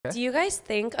Do you guys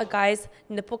think a guy's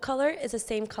nipple color is the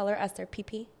same color as their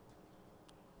pee-pee?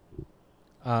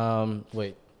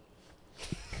 Wait.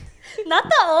 Not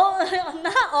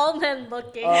all men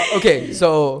looking. Okay,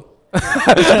 so Okay,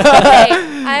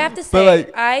 I have to say,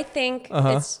 like- I think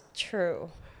it's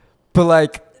true. but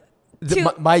like Two-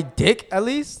 my dick, at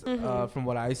least from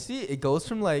what I see, it goes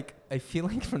from like I feel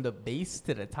like from the base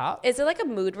to the top. Is it like a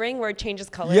mood ring where it changes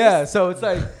colors? Yeah, so it's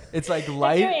like If you're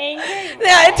light. angry,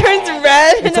 Yeah, it turns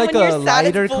red. It's and like then when a you're sad,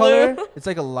 lighter it's blue. color. It's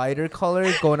like a lighter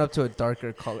color going up to a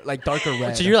darker color, like darker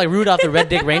red. So you're like Rudolph the red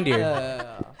dick reindeer.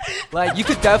 Yeah. Like you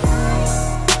could definitely.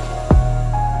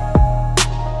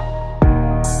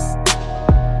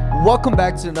 Welcome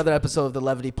back to another episode of the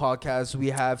Levity podcast. We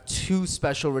have two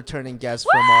special returning guests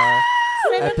from our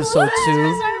episode 2.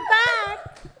 are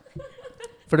back.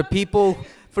 For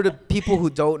the people who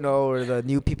don't know, or the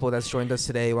new people that's joined us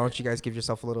today, why don't you guys give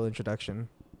yourself a little introduction?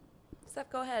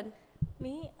 Steph, go ahead.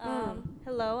 Me,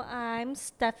 hello, I'm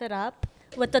Steph It Up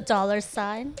with the dollar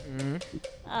sign. $2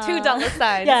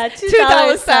 signs. Yeah,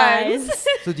 $2 $2 signs.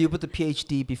 So do you put the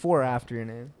PhD before or after your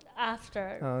name?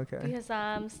 After. Oh, okay. Because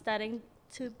I'm studying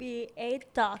to be a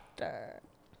doctor.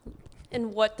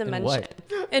 In what dimension? what?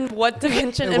 In what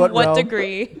dimension? In In what what realm?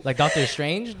 degree? Like Doctor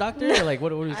Strange, doctor? Or like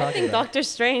what are you I talking think about? Doctor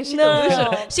Strange. She's No.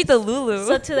 delusional. She's a Lulu.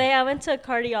 So today I went to a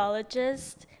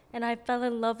cardiologist and I fell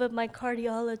in love with my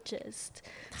cardiologist.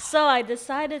 So I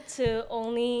decided to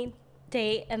only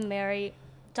date and marry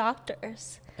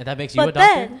doctors. And that makes you a But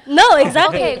doctor? then, no,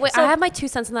 exactly. Okay, wait. So- I have my 2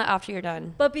 cents on that after you're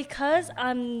done. But because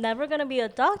I'm never gonna be a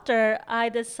doctor, I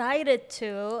decided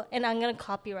to, and I'm gonna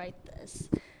copyright this,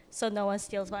 so no one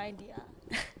steals my idea.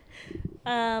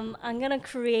 I'm gonna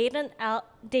create an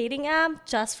dating app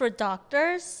just for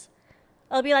doctors.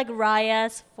 It'll be like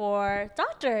Raya's for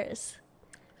doctors,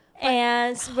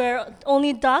 and where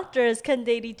only doctors can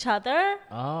date each other.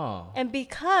 Oh. And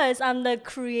because I'm the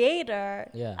creator,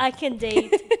 Yeah. I can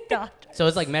date doctors. So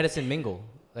it's like medicine mingle.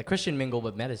 Like Christian mingle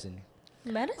but medicine.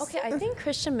 Medicine. Okay, I think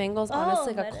Christian Mingle's Oh, honestly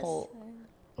like a medicine. cult.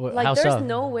 How Like, there's so?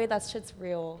 no way that shit's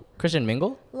real. Christian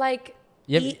mingle? Like,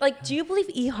 Yep. like, do you believe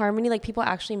eHarmony? Like, people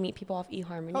actually meet people off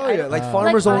eHarmony? Oh I yeah, don't- like Like,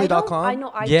 farmersonly.com. I know.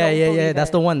 I yeah, don't yeah, believe yeah. That's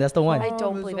it. the one. That's the one. I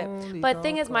don't believe it. But the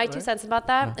thing is, my 2 cents about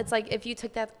that, it's like if you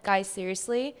took that guy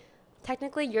seriously,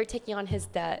 technically you're taking on his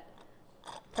debt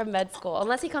from med school,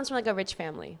 unless he comes from like a rich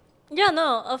family. Yeah,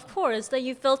 no, of course, that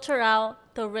you filter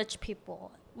out the rich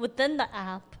people within the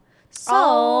app.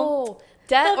 So,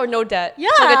 Debt or no debt? Yeah.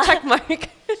 Like a check mark.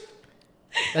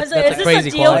 That's, is that's a this crazy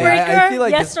a deal quality. breaker? I feel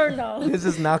like yes this- or no? This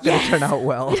is not gonna turn out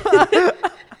well.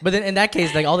 But then in that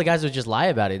case, like all the guys would just lie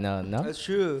about it. No. That's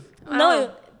true.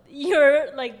 No,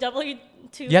 you're like W2.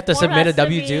 You have to submit a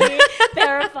W-2?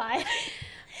 Verified.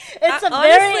 It's a Honestly,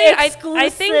 very I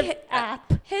exclusive think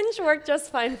app. Hinge worked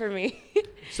just fine for me.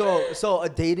 So a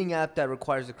dating app that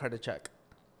requires a credit check.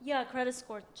 Yeah, credit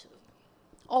score too.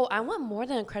 Oh, I want more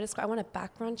than a credit score. I want a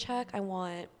background check. I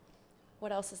want.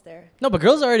 What else is there? No, but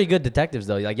girls are already good detectives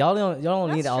though. Like y'all don't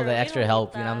That's need all true. the We extra don't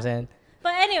help. need You know what I'm that. saying?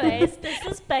 But anyways, this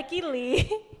is Becky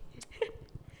Lee.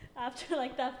 After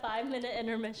like that 5-minute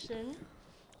intermission.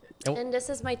 Oh. And this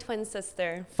is my twin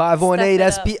sister.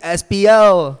 518 Step it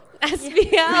SBL.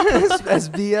 SBL.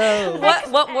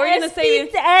 SBL. What were you gonna say?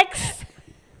 X.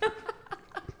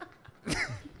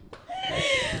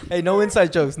 Hey, no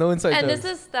inside jokes. No inside And jokes.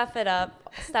 this is Steph It Up,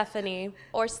 Stephanie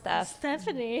or Steph.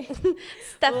 Stephanie.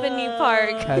 Stephanie Whoa.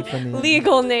 Park. Stephanie.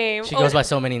 Legal name. She goes by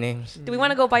so many names. Do we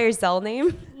want to go by your Zell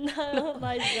name? No,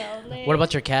 my Zell name. What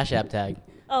about your Cash App tag?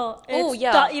 Oh, Oh, it's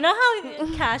yeah. you know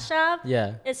how Cash App?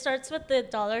 Yeah. It starts with the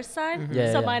dollar sign.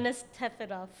 Yeah, So yeah. mine is Tef It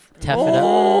Up. Tap it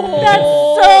up. That's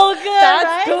so good, That's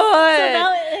right? good. So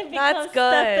now it That's becomes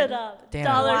good. Step It Up. Damn.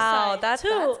 Dollar Wow, sign. that's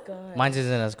Two. good. Mine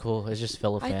isn't as cool. It's just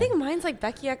Philip. I think mine's like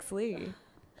Becky X Lee.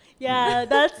 Yeah,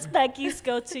 that's Becky's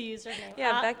go-to username.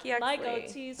 Yeah, Becky My actually.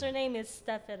 go-to username is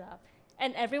Step It Up,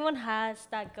 and everyone has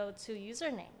that go-to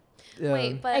username Yeah.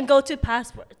 Wait, but and go-to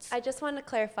passwords. I just want to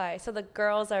clarify. So the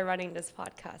girls are running this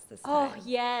podcast this Oh time.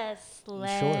 yes, Sure.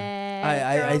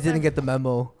 I Girls didn't are- get the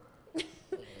memo.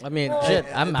 I mean, shit.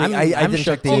 I'm I didn't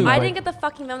shook get the too. email. I but- didn't get the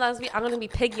fucking memo. I'm gonna be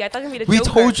Piggy. I thought it was gonna be the We Joker.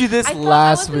 told you this I thought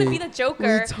last I was gonna week. be the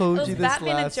Joker. We told It was you this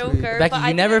Batman last and week. Joker. Becky, but you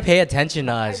I never didn't- pay attention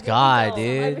to us. God, don't.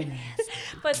 dude.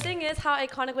 But thing is, how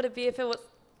iconic would it be if it was?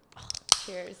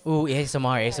 Cheers. Ooh,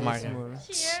 ASMR, ASMR.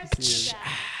 Cheers. Yeah.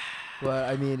 But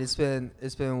I mean, it's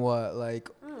been what, like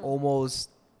almost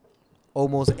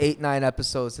 8-9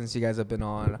 episodes since you guys have been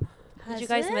on. Did you Has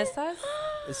guys it? miss us?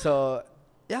 So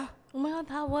yeah, Oh my god,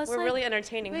 that was We're like, really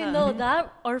entertaining, Wait, huh? no,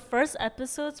 that our first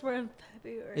episodes were in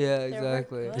February. yeah, were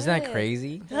exactly. good. Isn't that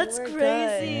crazy? That's They were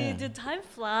crazy. good. Yeah. Dude, time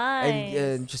flies.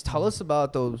 And just tell us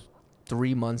about those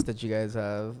 3 months that you guys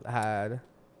have had?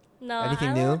 No, Anything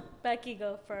I new? let Becky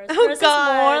go first. Oh, Hers is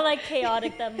God. more like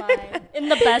chaotic than mine, in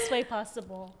the best way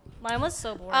possible. Mine was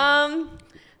so boring.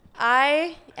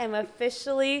 I am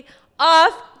officially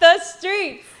off the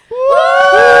streets.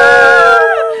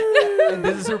 And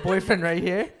this is her boyfriend right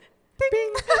here.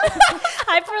 Bing.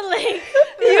 Hyperlink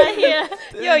right here.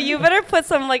 Yo, you better put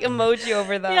some like emoji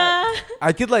over that. Yeah.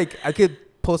 I could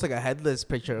post like a headless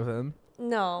picture of him.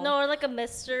 No. No, or like a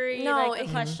mystery, No, like a it-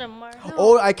 question mark. No.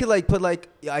 Or I could like put like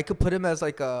I could put him as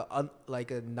like a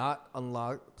not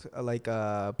unlocked like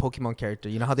a Pokemon character.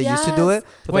 You know how they used to do Yes. it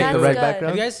with Wait, like the that's red good. background.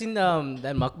 Have you guys seen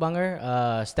that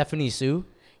mukbanger, Stephanie Sue?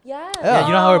 Yeah. Yeah,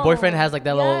 you know how her Oh. boyfriend has like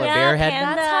that little like, Yeah, bear head.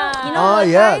 panda. That's how, you know Oh, what,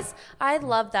 yeah. guys? I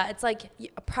love that. It's like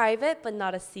private, but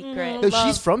not a secret. Mhm. No, Love.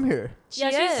 she's from here. She Yeah,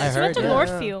 is. I she went heard, to yeah.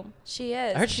 Northview. She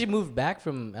is. I heard she moved back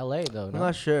from LA though. I'm No?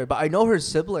 not sure, but I know her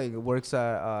sibling works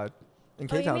at in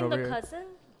Oh, you K-Town mean over the here. cousin?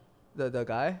 The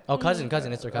guy. Oh, cousin.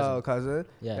 It's her cousin. Oh, cousin.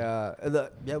 Yeah.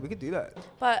 Yeah, we could do that.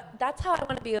 But that's how I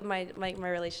want to be with my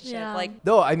relationship. Yeah. Like,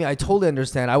 No, I mean I totally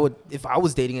understand. I would if I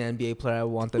was dating an NBA player, I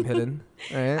would want them hidden.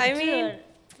 Right? I mean,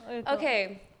 Dude.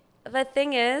 okay. The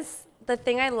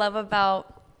thing I love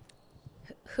about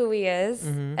who he is,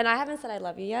 and I haven't said I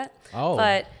love you yet, Oh.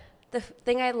 but the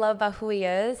thing I love about who he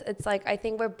is, it's like I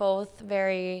think we're both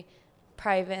very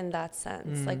private in that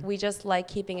sense. Like we just like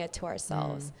keeping it to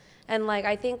ourselves. And like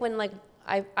I think when like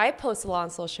I post a lot on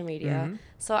social media,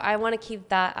 so I want to keep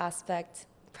that aspect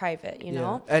private, you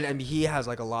know? And he has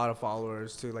like a lot of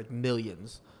followers too, like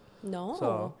millions. No.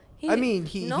 So, I mean,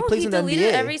 he plays he in the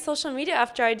deleted NBA. every social media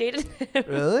after I dated him.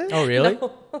 Really? Oh, really?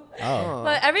 No. Oh.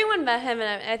 But everyone met him,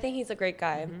 and I think he's a great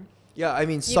guy. Yeah, I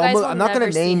mean, You guys will I'm not gonna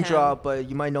never see name him. drop, but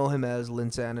you might know him as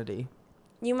Linsanity.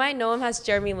 You might know him as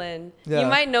Jeremy Lin. Yeah. You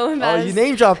might know him Oh, as you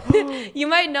name drop. you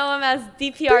might know him as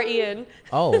DPR Ian.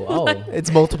 Oh.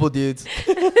 It's multiple dudes.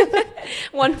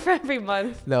 One for every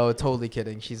month. No, totally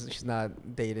kidding. She's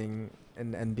not dating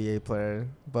an NBA player,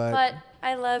 But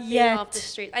I love being Yet. off the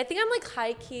street. I think I'm like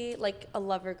high key like a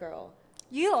lover girl.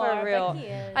 You For are. real. Becky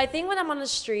is. I think when I'm on the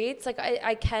streets, like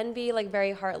I can be like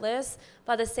very heartless,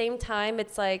 but at the same time,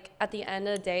 it's like at the end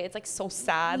of the day, it's like so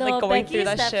sad, no, like going Becky through is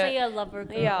that definitely shit. a lover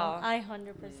girl. Yeah. I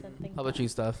 100% think. how about you,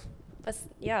 Steph? But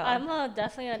yeah, I'm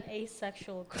definitely an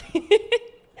asexual girl.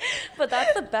 but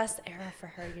that's the best era for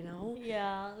her, you know.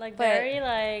 Yeah, like But- very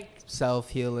like Self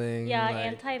healing. yeah, like,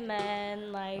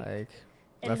 anti-men, like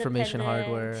Reformation independent.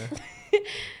 hardware.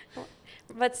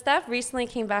 But Steph recently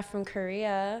came back from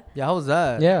Korea. Yeah, how was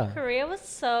that? Yeah. Korea was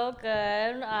so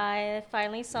good. I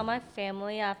finally saw my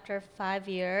family after 5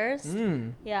 years.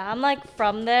 Mm. Yeah, I'm like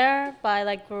from there, but I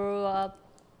like grew up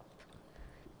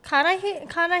kind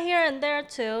of here and there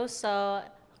too. So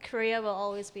Korea will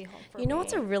always be home for me. You know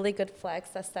what's a really good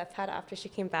flex that Steph had after she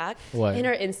came back? What? In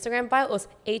her Instagram bio, it was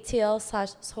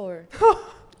ATL/Seoul.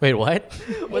 Wait, what?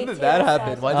 When did that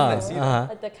happen? Why didn't I see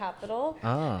that? At the capital.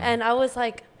 Ah. And I was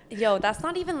like, yo, that's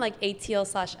not even like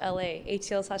ATL/LA,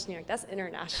 ATL/New York. That's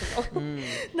international.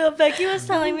 No, Becky was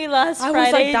telling me last I was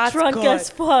Friday, like, that's drunk good. as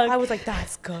fuck. I was like,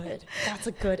 that's good. That's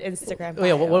a good Instagram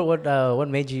bio. Wait, what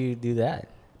made you do that?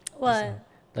 What?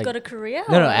 Like- Go to Korea?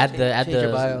 No, or- at Change the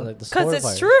your bio. like the Because store it's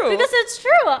part. true. Because it's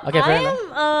true. Okay, fair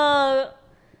I am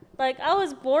like I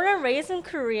was born and raised in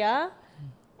Korea,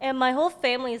 and my whole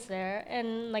family is there,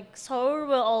 and like Seoul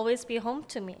will always be home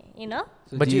to me. You know?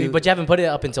 So But do you haven't put it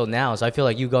up until now, so I feel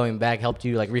like you going back helped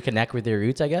you like reconnect with your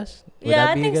roots, I guess. Would Yeah,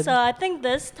 that I be think good? so. I think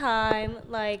this time,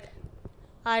 like,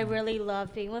 I really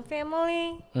love being with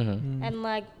family, Mm-hmm. and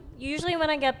like usually when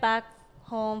I get back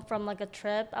home from like a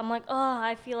trip, I'm like, oh,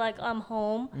 I feel like I'm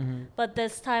home. But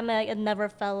this time, it never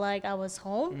felt like I was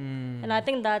home, and I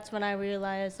think that's when I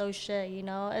realized, oh shit, you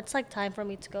know, it's like time for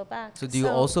me to go back. So do you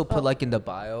also put like in the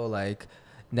bio like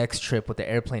next trip with the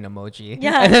airplane emoji?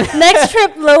 Yeah, next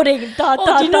trip loading. Dot, Oh,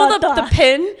 dot, do you know dot, the dot.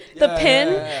 pin? The Yeah,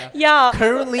 pin? Yeah.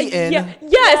 Currently in. Yeah.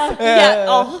 Yes. Yeah.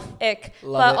 Oh, ick.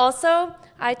 Love but it. also,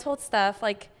 I told Steph,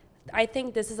 like, I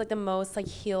think this is like the most like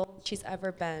healed she's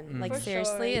ever been. Like For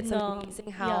seriously, sure. it's No.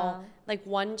 amazing how Yeah. like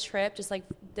one trip just like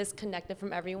disconnected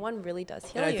from everyone really does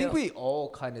heal And I you. think we all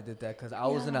kind of did that because I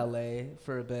was in Yeah. LA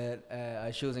for a bit.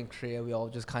 She was in Korea. We all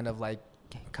just kind of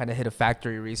hit a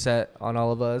factory reset on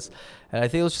all of us. And I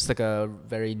think it was just like a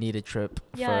very needed trip.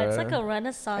 Yeah, it's for- like a Are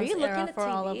renaissance you looking era at for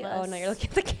TV? all of us. Oh no, you're looking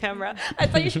at the camera. I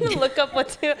thought you should look up what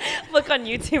to look on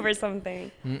YouTube or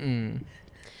something. Mm-mm.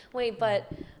 Wait, but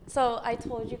so I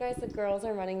told you guys the girls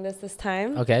are running this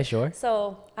time. Okay, sure.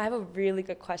 So I have a really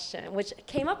good question, which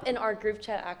came up in our group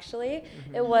chat actually.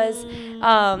 It was,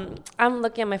 I'm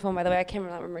looking at my phone by the way, I can't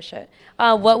remember shit.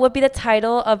 What would be the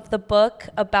title of the book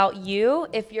about you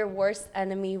if your worst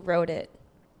enemy wrote it?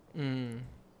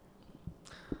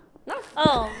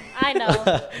 Oh, I know.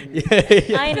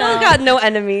 I I know. got no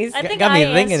enemies. I think got me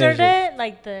I thinking and answered shit. it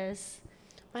like this.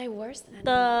 My worst enemy.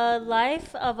 The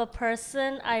life of a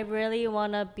person I really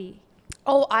want to be.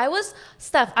 Oh, I was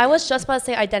just about to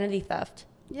say identity theft.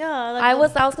 Yeah. Like I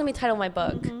was gonna be title of my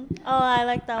book. Oh, I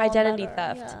like that one Identity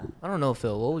better. theft. Yeah. I don't know,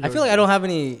 Phil. What would I yours feel like I be? don't have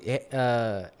any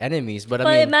enemies, but But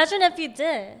I mean, imagine if you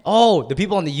did. oh, the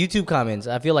people on the YouTube comments.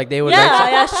 I feel like they would Yeah,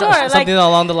 like yeah, sure. something Like,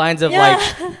 along the lines of Yeah.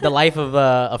 like the life of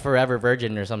a forever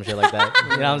virgin or some shit like that.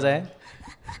 You know what I'm saying?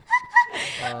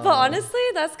 But honestly,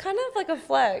 that's kind of like a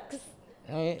flex.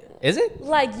 I mean, is it?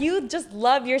 Like you just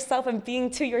love yourself and being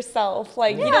to yourself.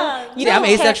 Like you Yeah. don't. You Yeah, I'm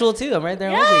don't care. asexual too. I'm right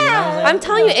there with you. You know what I'm saying? I'm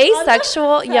telling you,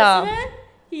 asexual. Yeah. President,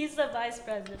 he's the vice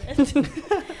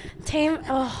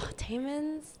president.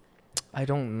 Taman's. I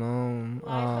don't know.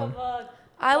 Life of a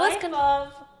I was life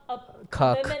gonna. of a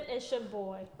Cuck. women-ish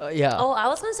boy. Yeah. Oh, I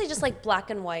was gonna say just like black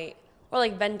and white or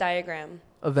like Venn diagram.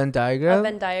 A Venn A diagram.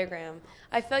 Venn diagram.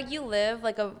 I feel like you live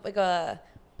like a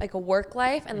work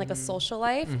life and like a social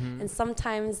life, and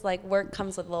sometimes like work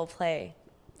comes with a little play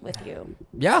with you.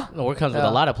 Yeah. No, work comes with Yeah.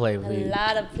 a lot of play. A With you.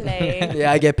 lot of play.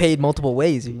 Yeah, I get paid multiple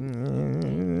ways. Ew.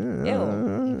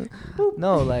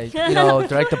 No, like you know,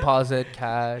 direct deposit,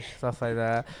 cash, stuff like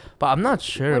that. But I'm not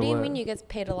sure. What do you mean you get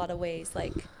paid a lot of ways?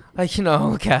 Like Like you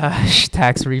know, cash,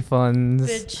 tax refunds.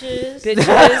 Bitches.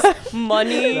 bitches,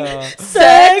 money, No.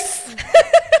 sex.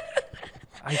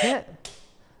 I get.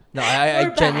 No, I We're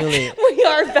back. genuinely. We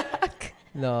are back.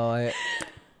 No,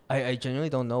 I genuinely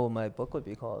don't know what my book would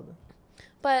be called.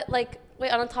 But like,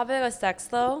 wait, on the topic of sex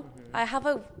though, I have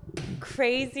a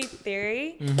crazy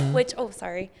theory, which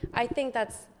I think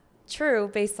that's true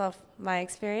based off my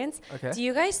experience. Okay. Do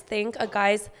you guys think a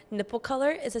guy's nipple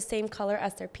color is the same color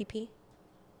as their pee-pee?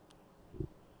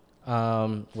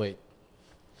 Wait.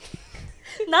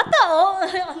 Not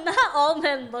all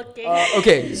men looking.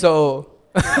 Okay, so.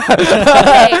 Okay,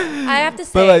 I have to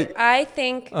say, like- I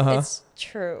think Uh-huh. it's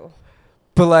true.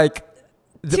 But like,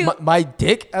 To- my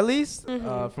dick, at least,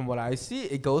 from what I see,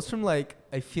 it goes from like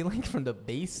I feel like from the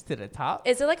base to the top.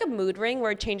 Is it like a mood ring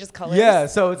where it changes colors? Yeah,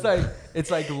 so it's like If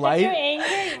you're light.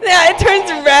 angry, Yeah, it turns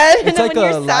red. and It's then like when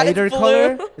a you're sad, lighter it's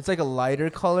color. blue. It's like a lighter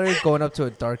color going up to a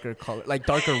darker color, like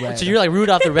darker red. So you're like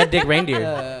Rudolph the red-dick reindeer.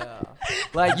 Yeah.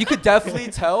 Like you could definitely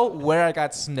tell where I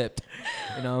got snipped.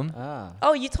 You know? Ah.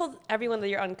 Oh, you told everyone that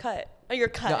you're uncut. Oh, you're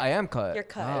cut. No, I am cut. You're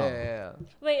cut. Oh. Yeah.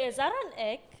 wait, is that an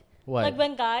ick? What? Like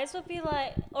when guys would be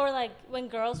like, or like when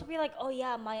girls would be like, oh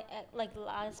yeah, my like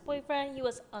last boyfriend, he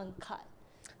was uncut.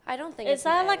 I don't think Is it's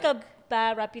that an like ick. a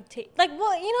bad reputation? Like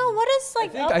what? You know what is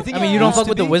like? think- up I with think I mean, it you don't used fuck to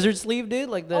with the be- wizard sleeve, dude.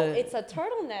 Like the. Oh, it's a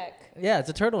turtleneck. yeah, it's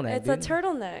a turtleneck. It's dude. a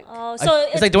turtleneck. Oh, so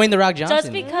It's like Dwayne the Rock Johnson.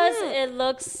 just because it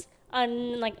looks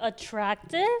like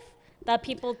attractive, that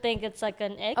people think it's like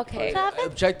an ick. Okay. to have it?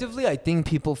 Objectively, I think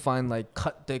people find like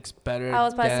cut dicks better. I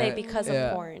was about to say than- because yeah,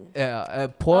 of porn. Yeah,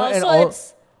 porn Oh, and so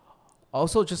it's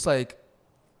also just like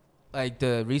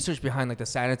the research behind like the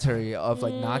sanitary of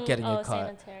like not getting it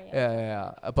cut. sanitary.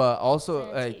 Yeah. But also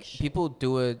like Sanitation. people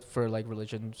do it for like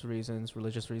religious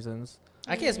reasons.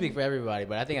 I can't speak for everybody,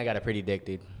 but I think I got a pretty dick,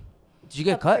 dude. Did you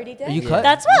get A cut? pretty dick? Are you Yeah. cut?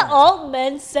 That's what all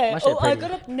men say. My shit Oh, I pretty.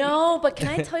 got a No, but can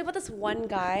I tell you about this one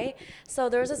guy? So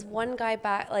there was this one guy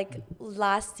back like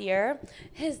last year.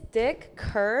 His dick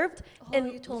curved you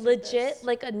and told me legit this.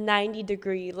 like a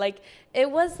 90-degree. Like it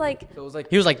was like So it was like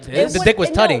He was like, this? the dick was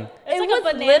no, tutting. It's It like a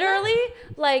was banana? literally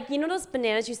like you know those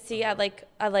bananas you see at like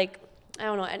I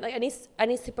don't know, at like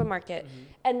any supermarket,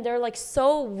 and they're like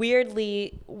so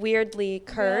weirdly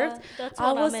curved. Yeah, that's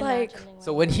I what was I'm like, imagining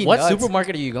So when he What nuts,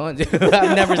 supermarket are you going to?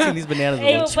 I've never seen these bananas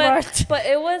Hey, before. but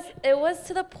it was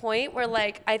to the point where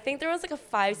like I think there was like a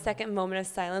 5-second moment of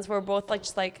silence where we're both like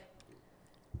just like,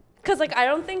 cause like I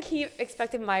don't think he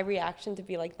expected my reaction to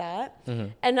be like that,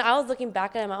 and I was looking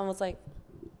back at him, I was like,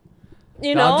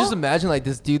 you No, know, I'm just imagining like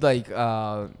this dude like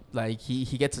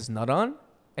he gets his nut on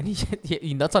and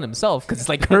he nuts on himself because it's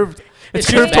like curved. It's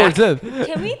It shoots curved towards him.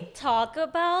 Can we talk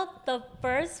about the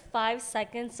first 5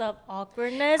 seconds of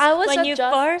awkwardness I was when you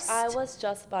first? I was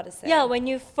just about to say, Yeah, when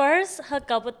you first hook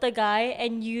up with the guy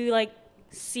and you like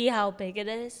see how big it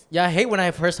is. Yeah, I hate when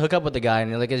I first hook up with the guy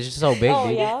and like it's just so big, Oh,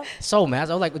 dude. yeah? So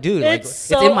massive. I was like, dude, like It's it's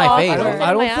so in my awkward. face. I don't, It's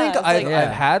I in don't my think ass, I've, like- Yeah.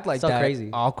 I've had like So that crazy.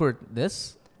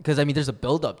 awkwardness because I mean there's a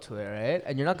build up to it, right?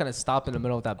 And you're not gonna stop in the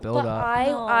middle of that build but up.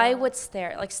 No. I would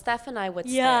stare like Steph and I would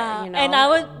Yeah, stare, you know, and I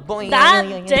would Boing.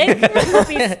 that dick would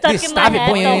be stuck in my stop it, head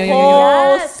boing. the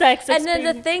whole Yes. sex And then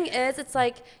experience. the thing is, it's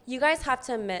like you guys have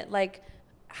to admit, like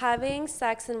having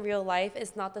sex in real life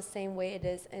is not the same way it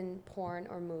is in porn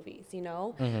or movies, you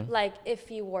know? Like, if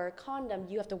you wear a condom,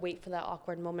 you have to wait for that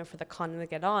awkward moment for the condom to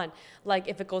get on. Like,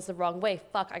 if it goes the wrong way,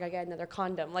 fuck, I gotta get another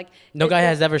condom. Like, No guy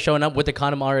has ever shown up with the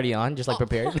condom already on, just like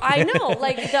prepared. I know,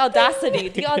 like, the audacity.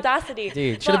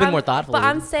 Dude, should have been more thoughtful. But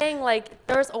I'm saying, like,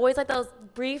 there's always, like, those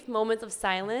brief moments of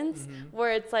silence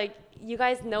where it's like, you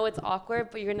guys know it's awkward,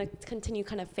 but you're gonna continue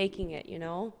kind of faking it, you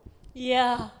know?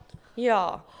 Yeah.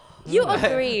 Yeah. You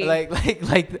agree. like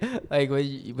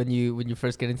when you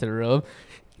first get into the room,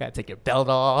 you gotta take your belt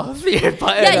off, your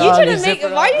button Yeah, you on, trying your to make.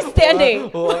 zipper Why are off. you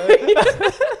standing?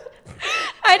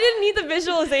 I didn't need the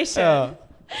visualization. Yeah.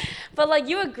 But like,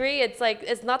 you agree, it's like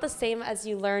it's not the same as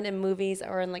you learn in movies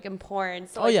or in like in porn.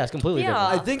 So, Oh like, yeah, it's completely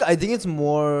yeah. different. I think it's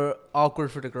more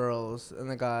awkward for the girls and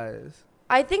the guys.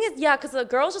 I think it's because the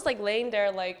girl's just like laying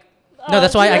there like. No,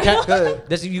 that's why I Good. can't.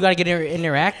 This you gotta get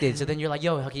interacted. So then you're like,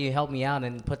 yo, how can you help me out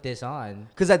and put this on?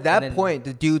 Because at that And then- point,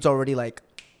 the dude's already like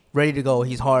ready to go.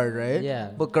 He's hard, right? Yeah.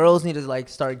 But girls need to like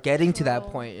start getting to that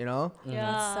point, you know.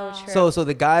 Yeah. That's so true. So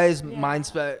the guy's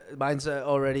mindset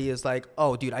already is like,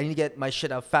 oh, dude, I need to get my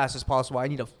shit out fast as possible. I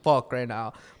need to fuck right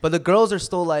now. But the girls are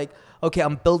still like, okay,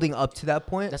 I'm building up to that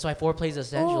point. That's why foreplay is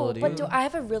essential, Oh, dude. but I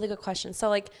have a really good question. So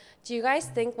like, do you guys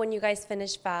think when you guys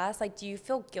finish fast, like, do you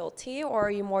feel guilty or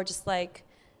are you more just like?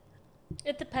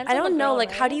 It depends. I on the don't know. girl,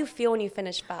 Like, how right? do you feel when you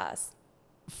finish fast?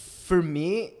 For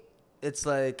me, it's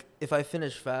like if I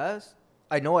finish fast,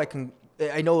 I know I can.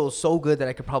 I know it was so good that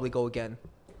I could probably go again.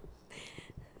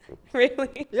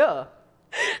 Really? Yeah.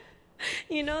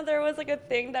 You know, there was like a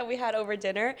thing that we had over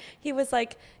dinner. He was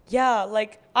like, "Yeah,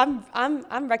 like I'm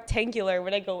rectangular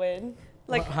when I go in."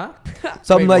 Like, huh?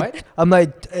 So Wait, I'm like, what? I'm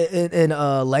like in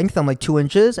length, I'm like 2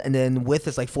 inches, and then width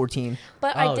is like 14.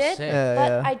 but Oh, I did. sick. Yeah, But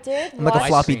yeah. I did I'm like a watch.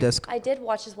 floppy Stream. disk. I did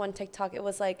watch this one TikTok. It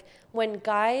was like when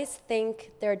guys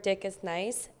think their dick is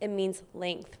nice, it means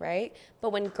length, right?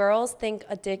 But when girls think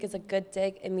a dick is a good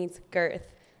dick, it means girth.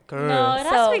 No, it has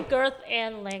So- to be girth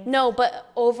and length. No, but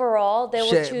overall, they will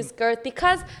Shit. choose girth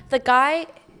because the guy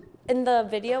in the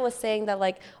video was saying that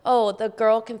like, oh, the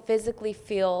girl can physically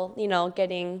feel, you know,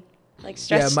 getting like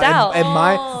stretched out. And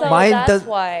mine, So mine that's does.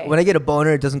 why. When I get a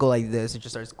boner, it doesn't go like this. It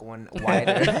just starts going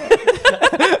wider.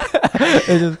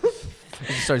 it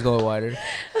just starts going wider.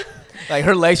 Like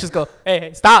her legs just go,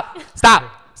 hey, stop.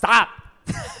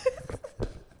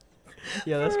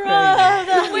 Yeah, that's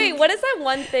crazy. Wait, what is that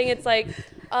one thing? It's like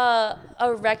a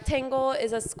rectangle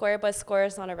is a square, but a square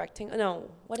is not a rectangle.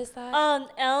 No, what is that?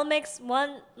 L makes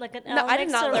one like an L. No, I did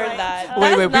makes not a learn right. that. Oh.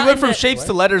 That is Wait, we not went in from the- shapes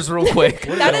to letters real quick.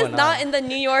 What is That is going not on? in the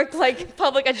New York like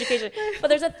public education. But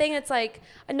there's a thing. It's like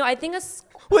no, I think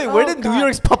Wait, where oh, did New God.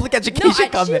 York's public education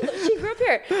come in? She grew up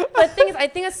here. But the thing is, I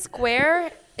think a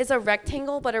square is a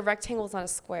rectangle, but a rectangle is not a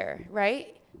square,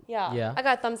 right? Yeah. Yeah. I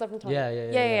got a thumbs up from Tony.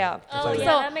 Yeah. Oh, like yeah, So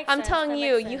that makes I'm sense. telling That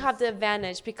you, makes you sense. have the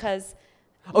advantage because.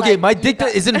 Okay, like, my you dick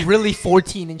got- isn't really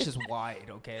 14 inches wide,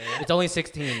 okay? It's only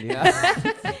 16, dude.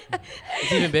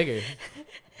 It's even bigger.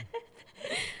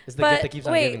 It's the gift that But keeps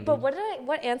on wait, giving. but dude.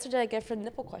 what answer did I get for the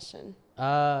nipple question?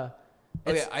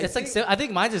 It's, Okay, it's like I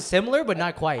think mine's is similar, but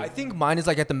not quite. I think mine is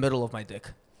like at the middle of my dick.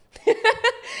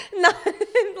 Not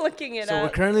looking it So we're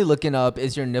up. currently looking up,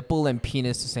 is your nipple and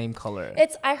penis the same color?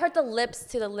 It's I heard the lips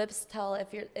tell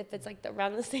if it's like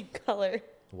around the same color.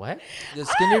 What? The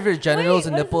skin of your genitals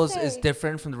and what does it nipples is say?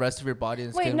 different from the rest of your body,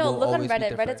 and Wait, skin no, will look on always be Reddit.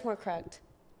 different. Reddit's more correct.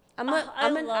 I'm I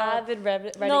an love- avid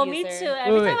Reddit No, user. me too.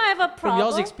 Every time I have a From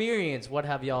y'all's problem, experience, what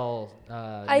have y'all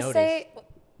I noticed? say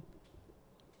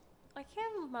I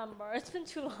can't remember. It's been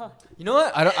too long. You know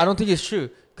what? I don't think it's true,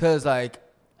 cause like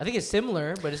I think it's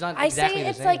similar, but it's not I exactly say the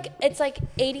it's same.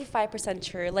 like 85%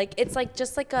 true. Like it's like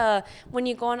just like a when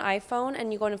you go on iPhone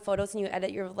and you go into photos and you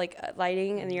edit your like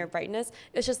lighting and your brightness,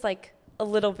 it's just like a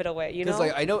little bit away, you know?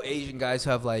 Because like I know Asian guys who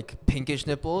have like pinkish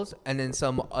nipples, and then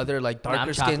some other like Nah, I'm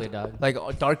darker chocolate, skinned, dog.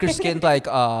 like darker skinned like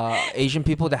Asian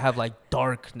people that have like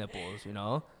dark nipples. You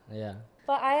know? Yeah.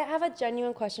 But I have a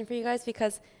genuine question for you guys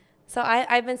because so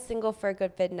I've been single for a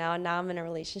good bit now and now I'm in a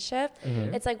relationship.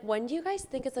 Mm-hmm. It's like when do you guys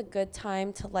think it's a good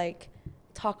time to like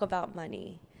talk about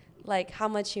money? Like how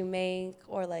much you make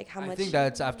or like how I much think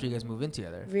that's after you guys move in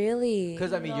together. really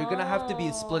Because I mean, you're gonna have to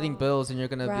be splitting bills, and you're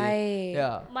gonna Right. be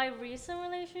yeah. My recent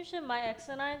relationship, my ex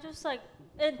and I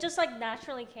it just like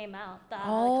naturally came out that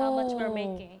like how much we're Oh.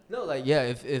 making. No, like yeah.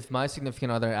 If my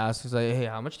significant other asks like, hey,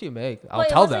 how much do you make? I'll But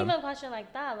tell it wasn't them. even a question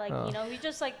like that. Like Oh. you know, we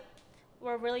just like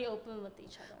we're really open with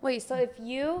each other. Wait, so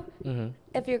Mm-hmm.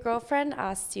 if your girlfriend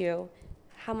asked you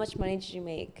how much money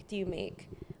do you make?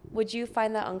 Would you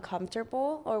find that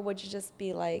uncomfortable or would you just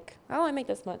be like, oh, I make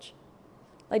this much?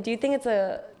 Like, do you think it's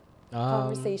a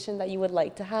conversation that you would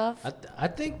like to have? I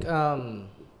think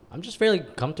I'm just fairly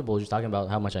comfortable just talking about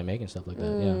how much I make and stuff like that.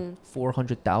 Yeah.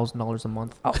 $400,000 a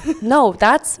month. Oh, no,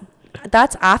 that's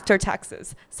after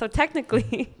taxes. So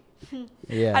technically,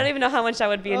 Yeah. I don't even know how much that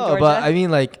would be in Oh, Georgia. but I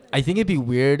mean, like, I think it'd be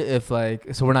weird if,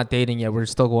 like, so we're not dating yet. We're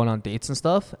still going on dates and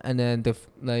stuff. And then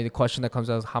the question that comes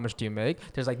out is, how much do you make?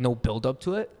 There's, like, no build up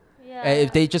to it. Yeah. And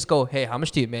if they just go, hey, how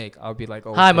much do you make? I'll be like,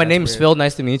 oh, Hi, okay, my that's name's weird. Phil.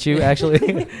 Nice to meet you,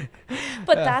 actually.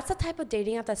 But that's the type of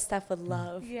dating app that Steph would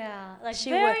love. Yeah, like She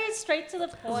very straight to the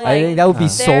point. I think that would be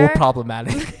so There-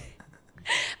 problematic.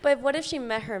 But what if she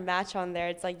met her match on there?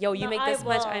 It's like, yo, you No, make I this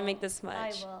much, I will. make this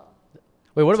much. I will.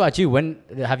 Wait, what about you? When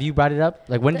have you brought it up?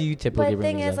 Like, when do you typically But the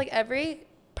bring thing things is, up? like, every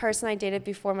person I dated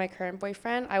before my current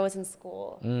boyfriend, I was in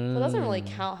school. So it doesn't really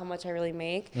count how much I really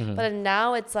make. But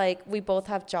now it's like we both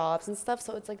have jobs and stuff.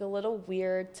 So it's like a little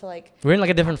weird to like. We're in like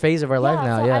a different phase of our life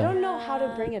now. so Yeah. I don't know how to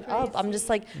bring it up. I'm just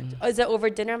like, is it over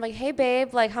dinner? I'm like, hey,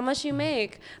 babe, like, how much you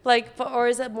make? Like, or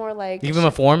is it more like. You give him a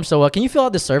form. So can you fill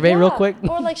out the survey real Yeah. quick?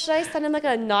 Or like, should I send him like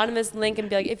an anonymous link and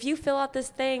be like, if you fill out this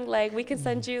thing, like, we can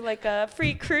send you like a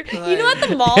free cruise. You know, at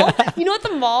the mall, at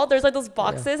the mall, there's like those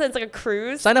boxes and it's like a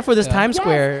cruise. Sign up for this Times Yes,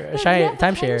 Square the-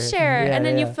 timeshare. timeshare. And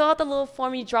then you yeah. fill out the little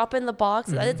form, you drop it in the box.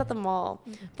 It's at the mall.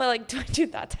 But like, do I do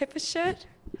that type of shit?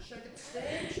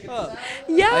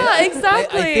 Yeah,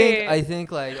 exactly. I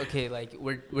think like, okay, like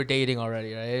we're dating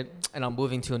already, right? And I'm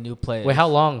moving to a new place. Wait, how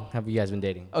long have you guys been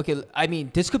dating? Okay, I mean,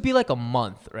 this could be like a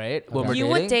month, right? When Okay. we're You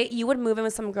dating. would date. You would move in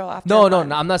with some girl after. No, a no, month.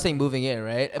 no, I'm not saying moving in,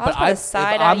 right? I was about to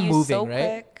side if eye I'm you moving, so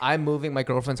right? quick. I'm moving. My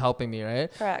girlfriend's helping me,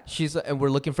 right? Correct. And we're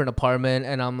looking for an apartment,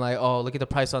 and I'm like, oh, look at the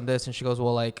price on this, and she goes,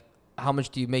 well, like, how much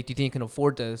do you make? Do you think you can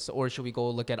afford this, or should we go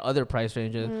look at other price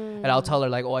ranges? And I'll tell her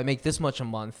like, oh, I make this much a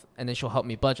month, and then she'll help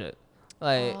me budget.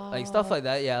 Like stuff like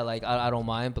that, yeah. Like I don't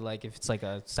mind, but like if it's like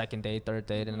a second date, third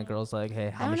date, and the girl's like,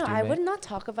 "Hey, how I don't much know. do you I make?" would not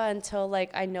talk about it until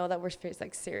like I know that we're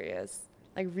like serious,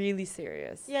 like really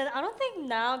serious. Yeah, I don't think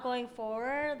now going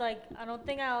forward, like I don't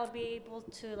think I'll be able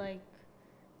to like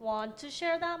want to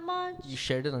share that much. You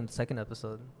shared it on the second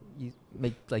episode. You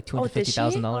make like Oh, did she?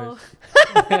 $250,000.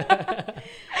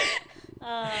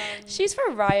 She's for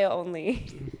Raya only.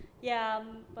 Yeah,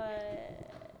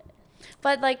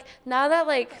 But like now that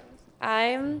like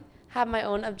I'm have my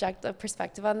own objective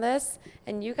perspective on this,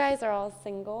 and you guys are all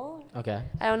single. Okay.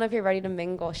 I don't know if you're ready to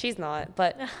mingle. She's not,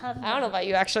 but I don't know about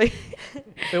you actually.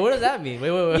 Wait, what does that mean?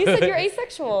 Wait. You said you're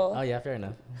asexual. Oh yeah, fair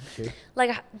enough. Sure.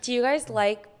 Like, do you guys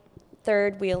like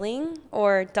third wheeling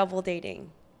or double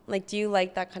dating? Like, do you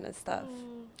like that kind of stuff?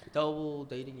 Double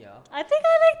dating, yeah. I think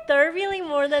I like third wheeling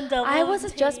more than double. I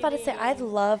was just about to say I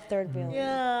dating. love third wheeling.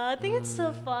 Yeah, I think it's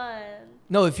so fun.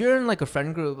 No, if you're in like a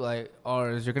friend group like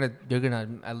ours, you're gonna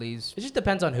at least It just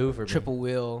depends on who for me. triple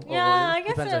wheel. Yeah, I guess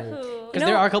Depends on who. Because You know-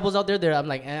 there are couples out there that I'm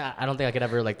like, I don't think I could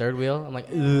ever like third wheel. I'm like,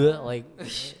 like,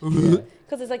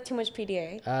 Because there's like too much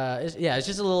PDA. it's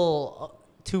just a little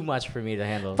too much for me to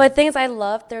handle. But things I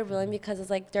love third wheeling because it's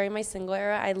like during my single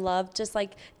era, I love just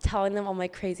like telling them all my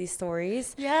crazy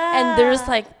stories. Yeah. And they're just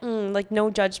like no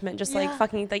judgment, just like Yeah.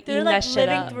 fucking like They're eating like that shit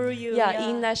living up. through you. Yeah,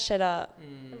 eating that shit up.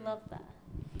 I love that.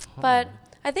 But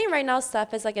I think right now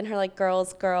Steph is like in her like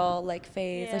girl like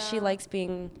phase. Like she Yeah. likes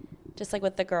being just like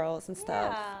with the girls and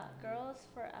stuff. Yeah, girls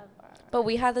forever. But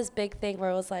we had this big thing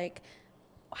where it was like,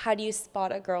 how do you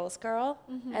spot a girl's girl?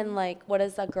 And like, what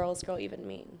does a girl's girl even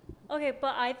mean? Okay,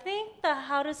 but I think that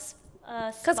how to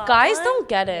Because guys don't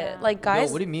get it. Like Yo,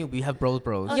 guys, what do you mean? We have bros.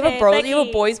 you have a Okay, bro, you have a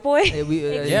Becky. boys boy.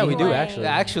 Hey, yeah, we do Explain. actually.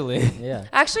 Actually. Yeah.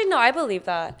 Actually, no, I believe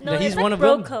that. No, Yeah, he's it's like one of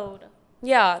bro them. code.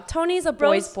 Yeah, Tony's a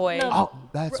boys boy. no, Oh,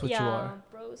 that's what you yeah, are.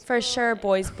 bros For code. sure,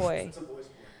 boys boy.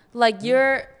 Like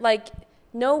you're like,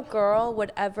 no girl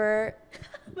would ever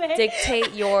Wait.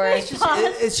 dictate your.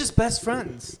 It's just best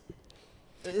friends.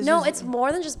 No, just- it's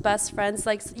more than just best friends.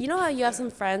 Like, you know how you have some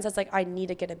friends that's like, I need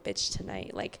to get a bitch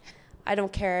tonight. Like, I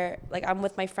don't care. Like, I'm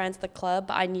with my friends at the club,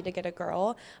 but I need to get a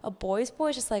girl. A boy's boy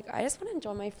is just like, I just want to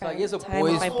enjoy my like, friends. it's a time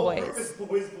with boys' my boy.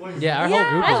 boys. Yeah, our Yeah,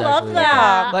 whole group I is love actually.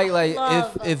 that. Like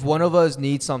Love. if one of us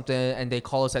needs something and they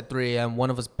call us at 3 a.m., one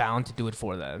of us bound to do it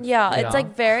for them. Yeah, Yeah. it's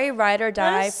like very ride or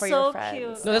die is for so your friends.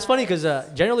 cute. No, that's funny because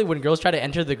generally when girls try to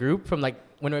enter the group from like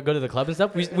when we go to the club and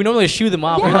stuff, we normally shoo them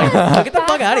off. We're like, get the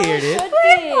fuck out of here, dude. Should be.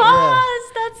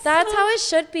 Yes, That's so how it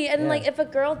should be. And Yeah. like, if a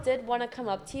girl did want to come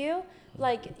up to you,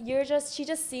 like she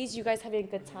just sees you guys having a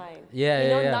good time. Yeah, you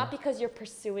know, yeah. not because you're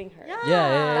pursuing her.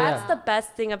 Yeah. That's the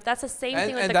best thing that's the same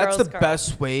thing with And the that's girls. the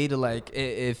best way to like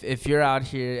if you're out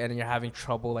here and you're having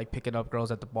trouble like picking up girls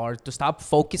at the bar, to stop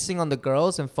focusing on the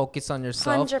girls and focus on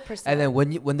yourself. 100%. And then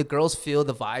when the girls feel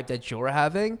the vibe that you're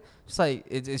having, it's like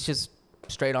it's just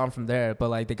straight on from there. But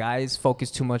like the guys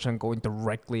focus too much on going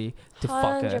directly to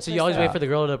fuck it. 100%. So you always Yeah. wait for the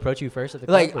girl to approach you first at the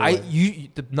club? Like or I,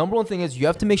 what? the number one thing is you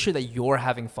have to make sure that you're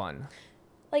having fun.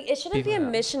 Like it shouldn't be a Yeah.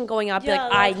 mission going out. Be Yeah,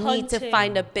 like, I like need to hunting.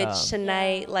 find a bitch Yeah.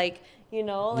 tonight. Yeah. Like you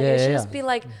know, like Yeah, it should yeah, just yeah. be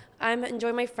like, I'm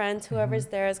enjoying my friends. Whoever's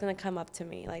there is gonna come up to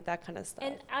me. Like that kind of stuff.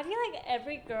 And I feel like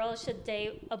every girl should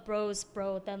date a bro's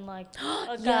bro than like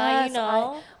a guy, you Yes,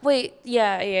 know? Wait,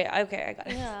 yeah. Okay, I got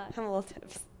it. Yeah. I'm a little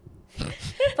tips.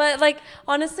 But like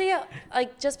honestly,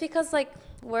 like just because like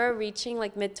we're reaching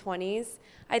like mid-20s,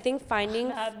 I think finding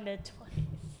Not mid-20s.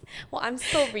 well, I'm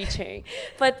still reaching.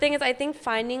 But thing is, I think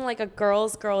finding like a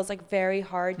girl's girl is like very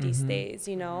hard these days,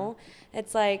 you know?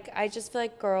 It's like, I just feel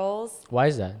like girls, Why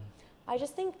is that? I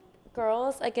just think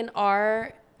girls like in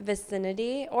our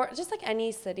vicinity or just like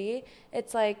any city,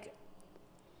 it's like,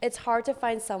 it's hard to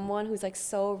find someone who's like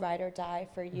so ride or die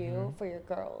for you, for your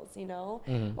girls, you know?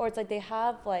 Or it's like they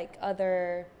have like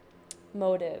other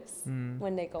motives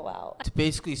when they go out. To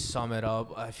basically sum it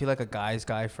up, I feel like a guy's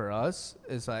guy for us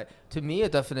is like, to me, a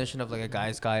definition of like a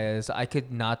guy's guy is I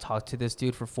could not talk to this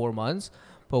dude for 4 months,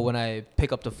 but when I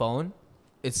pick up the phone,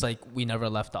 it's like we never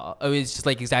left off. I mean, it's just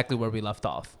like exactly where we left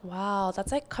off. Wow,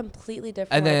 that's like completely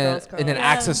different. And like then girls, and then girls.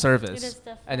 acts of It is service.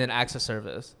 different. And then acts of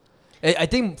service. I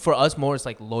think for us more it's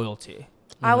like loyalty.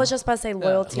 I was just about to say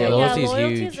loyalty. Yeah, Yeah, loyalty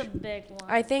loyalty, is is huge. a big one.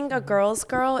 I think a girl's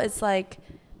girl is like,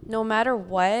 no matter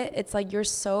what, it's like you're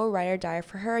so ride or die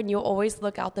for her, and you always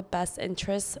look out the best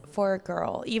interests for a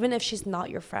girl, even if she's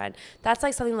not your friend. That's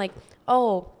like something like,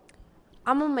 oh,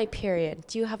 I'm on my period.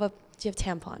 Do you have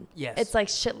tampon? Yes. It's like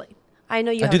shit. Like I know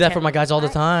you. I have do that for tampon. my guys all the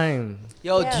I- time.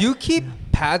 Yo, Yeah. do you keep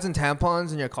pads and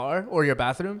tampons in your car or your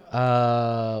bathroom?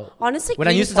 Honestly, When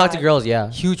I green used to talk to flag. girls, yeah.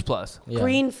 Huge plus. Yeah.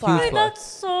 Green Wait, flag. that's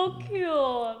so cute.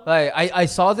 Like I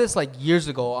saw this like years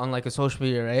ago on like a social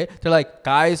media, right? They're like,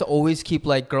 guys always keep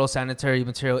like girl sanitary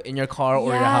material in your car or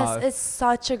your house. Yes, it's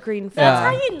such a green That's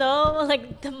flag. Yeah. how you know,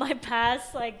 like, my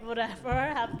past, like, whatever,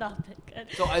 have not been good.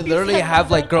 So I literally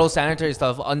have like girl sanitary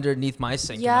stuff underneath my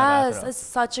sink in my Yes, bathroom. it's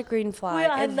such a green flag. Wait,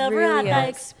 I It never really had that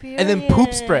is. experience. And then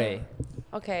poop spray.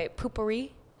 Okay,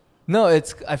 poopery. No,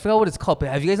 it's I forgot what it's called. But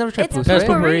have you guys ever tried It's poop That's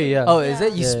spray? potpourri, yeah. Oh, is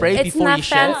it? You Yeah. spray It's before not you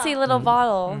shit. fancy little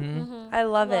bottle. I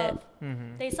love it.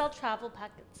 They sell travel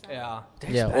packets. now. Yeah.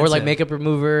 They're Yeah, or like expensive. makeup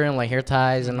remover and like hair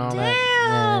ties and all Damn, that.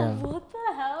 Yeah. what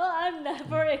the hell? I've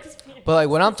never experienced. But like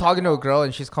when I'm talking to a girl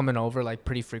and she's coming over like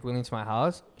pretty frequently to my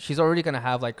house, she's already gonna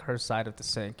have like her side of the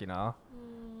sink, you know.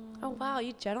 Oh wow,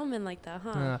 you gentlemen like that,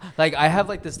 huh? Like I have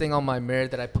like this thing on my mirror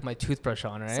that I put my toothbrush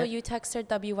on, right? So you text her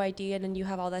WID and then you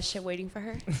have all that shit waiting for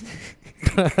her?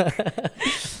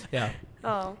 yeah.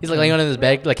 Oh. He's like laying on his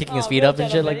bed, like kicking his feet up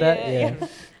and shit like that. gentleman,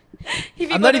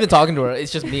 Yeah. I'm not even talking to her.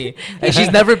 It's just me. And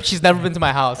she's never been to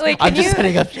my house. Wait, I'm can just you-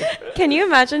 setting up shit. Can you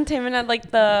imagine Timon at like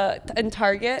in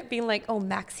Target being like, oh,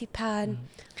 maxi pad,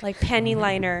 like panty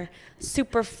liner,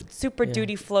 super Yeah.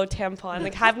 duty flow tampon,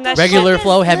 like having that Regular shit.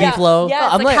 flow, heavy Yeah. flow. Yeah,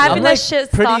 it's I'm like having I'm that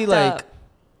shit pretty stocked up.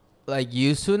 like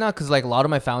used to it now because like a lot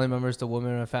of my family members, the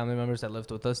women and family members that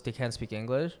lived with us, they can't speak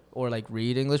English or like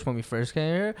read English when we first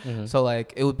came here. So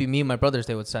like it would be me and my brothers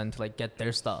they would send to like get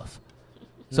their stuff.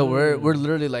 So we're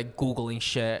literally like Googling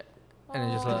shit and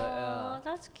it's just like Oh,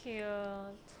 that's cute.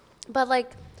 But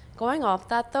like going off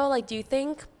that though, like do you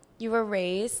think you were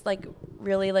raised like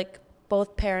really like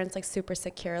both parents like super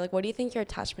secure? Like what do you think your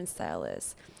attachment style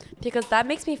is? Because that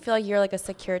makes me feel like you're like a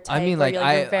secure type. mean, where like,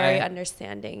 you're very I-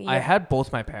 understanding. I You're- had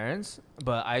both my parents,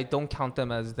 but I don't count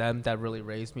them as them that really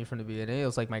raised me from the beginning. It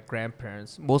was like my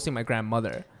grandparents, mostly my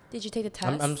grandmother. Did you take the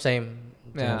test? I'm same.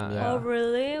 Yeah. Oh,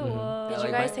 really? Mhm. Whoa. Did like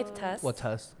you guys my- take the test? What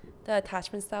test? The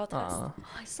attachment style test. Oh,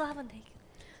 I still haven't taken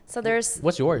it. So there's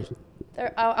What's yours?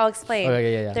 I'll explain.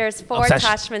 Okay, yeah. There's 4 Obsession.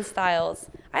 attachment styles.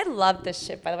 I love this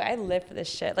shit, by the way. I live for this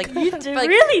shit. Like You do, like,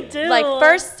 really do. Like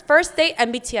first date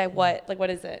MBTI. What? Like what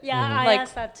is it? Yeah, I Like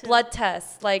asked that too. blood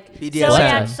test. Like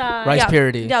Zodiac BDSM, sign. rice yeah,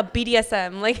 purity. Yeah,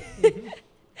 BDSM. Like,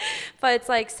 but it's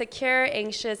like secure,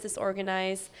 anxious,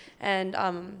 disorganized, and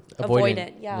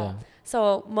avoidant. Yeah.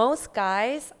 So most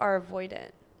guys are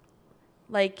avoidant.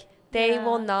 Like they Yeah.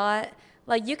 will not.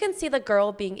 Like you can see the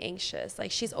girl being anxious.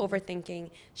 Like she's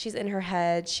overthinking. She's in her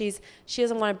head. She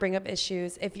doesn't want to bring up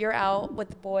issues. If you're out with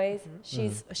the boys,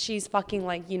 she's fucking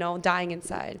like, you know, dying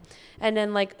inside. And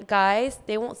then like guys,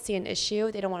 they won't see an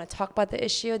issue. They don't want to talk about the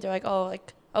issue. They're like, oh,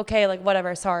 like okay, like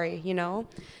whatever, sorry, you know.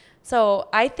 So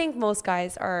I think most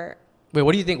guys are. Wait,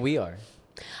 what do you think we are?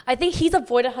 I think he's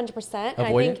avoidant 100%. And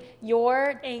I Avoidant? think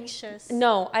you're. Anxious.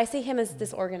 No, I see him as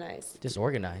disorganized.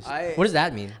 Disorganized. I- What does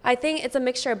that mean? I think it's a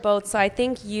mixture of both. So I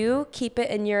think you keep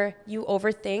it in you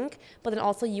overthink, but then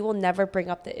also you will never bring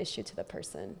up the issue to the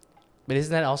person. But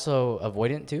isn't that also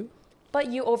avoidant too? But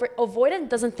avoidant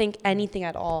doesn't think anything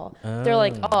at all. They're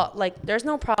like, oh, like there's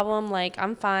no problem. Like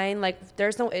I'm fine. Like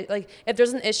there's no like if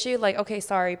there's an issue, like okay,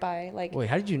 sorry, bye. Like Wait,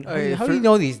 how did you? Okay, How do you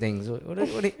know these things?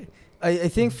 What I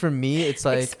think for me, it's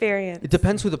like experience. it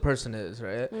depends who the person is,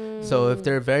 right? So if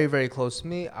they're very, very close to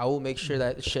me, I will make sure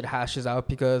that shit hashes out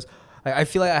because I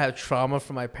feel like I have trauma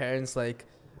from my parents, like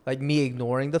me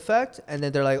ignoring the fact, and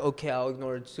then they're like, okay, I'll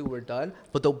ignore it too, we're done.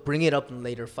 But they'll bring it up in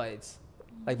later fights,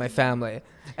 like my family.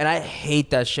 And I hate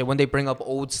that shit when they bring up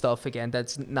old stuff again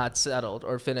that's not settled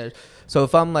or finished. So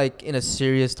if I'm like in a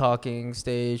serious talking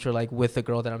stage or like with a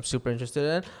girl that I'm super interested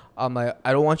in, I'm like,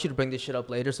 I don't want you to bring this shit up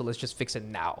later, so let's just fix it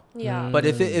now. Yeah. But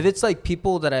if it's like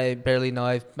people that I barely know,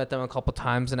 I've met them a couple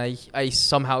times, and I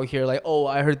somehow hear like, oh,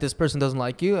 I heard this person doesn't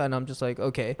like you, and I'm just like,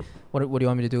 okay, what do you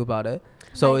want me to do about it?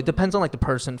 So it depends on like the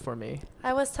person for me.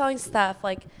 I was telling Steph,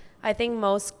 like, I think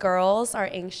most girls are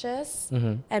anxious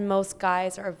and most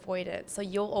guys are avoidant. So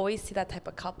you'll always see that type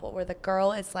of couple where the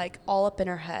girl is like all up in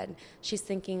her head. She's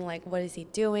thinking like, what is he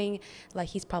doing? Like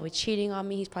he's probably cheating on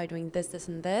me. He's probably doing this, this,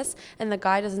 and this. And the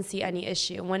guy doesn't see any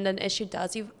issue. When an issue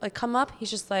does like come up, he's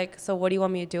just like, so what do you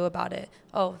want me to do about it?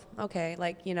 Oh, okay.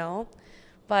 Like, you know,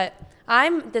 but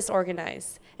I'm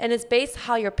disorganized and it's based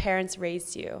how your parents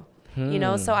raised you, you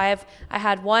know? So I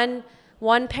had one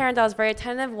parent that was very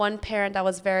attentive, one parent that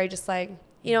was very just like,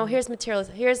 you know, here's materials,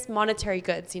 here's monetary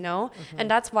goods, you know, and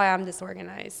that's why I'm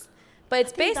disorganized. But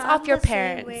it's based off your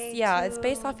parents. Yeah, it's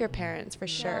based off your parents for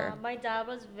sure. My dad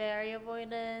was very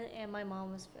avoidant and my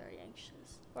mom was very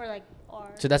anxious.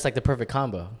 So that's like the perfect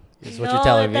combo, is what you're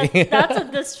telling me. That's a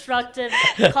destructive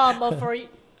combo for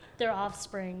their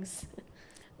offsprings.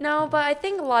 No, but I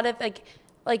think a lot of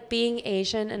like being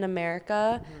Asian in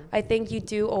America, I think you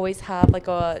do always have like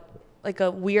a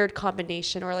weird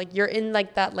combination, or like you're in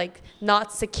like that like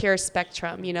not secure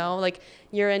spectrum, you know, like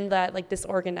you're in that like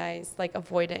disorganized, like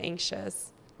avoidant,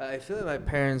 anxious. I feel like my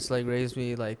parents like raised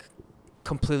me like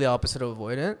completely opposite of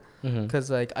avoidant, because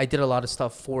like I did a lot of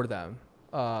stuff for them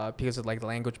because of like the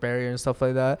language barrier and stuff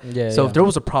like that. So if there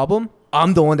was a problem,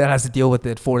 I'm the one that has to deal with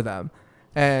it for them.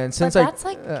 And since but that's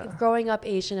like growing up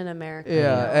Asian in America.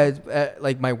 Yeah, you know? at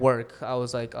like my work, I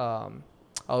was like a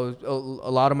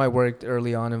lot of my work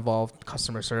early on involved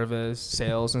customer service,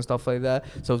 sales, and stuff like that.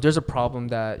 So if there's a problem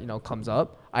that, you know, comes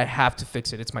up, I have to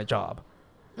fix it. It's my job.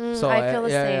 So I feel the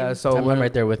same. Yeah, so I'm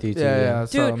right there with you too. Yeah.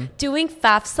 Dude, doing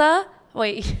FAFSA.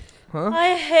 Wait. Huh?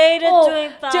 I hated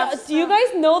doing FAFSA. Do you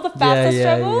guys know the FAFSA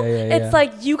struggle? It's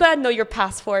like you gotta know your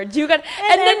password. You got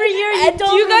and every year you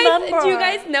don't remember. Do you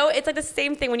guys know? It's like the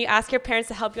same thing when you ask your parents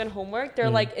to help you on homework. They're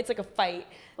like, it's like a fight.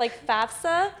 Like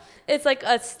FAFSA, it's like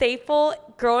a staple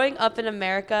growing up in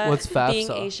America. What's FAFSA?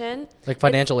 Being Asian. Like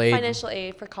financial aid. Financial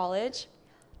aid for college.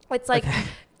 It's like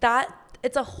that.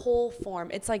 It's a whole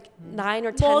form. It's like 9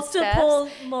 or 10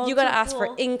 steps. You gotta ask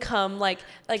for income, like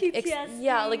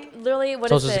yeah, like literally what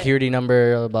Social is it? security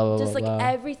number, blah blah Just blah. like blah.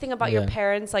 everything about your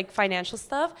parents, like financial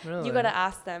stuff. Really? You gotta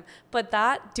ask them. But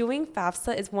that doing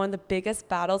FAFSA is one of the biggest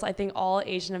battles I think all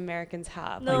Asian Americans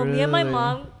have. No, me and my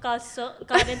mom got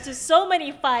into so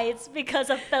many fights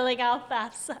because of filling out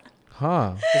FAFSA.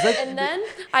 Huh. And then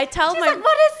I tell She's like,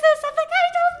 what is this? I'm like, I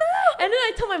don't know. And then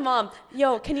I tell my mom,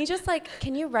 yo, can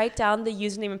you write down the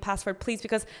username and password, please?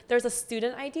 Because there's a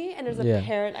student ID and there's a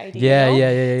parent ID. Yeah, you know?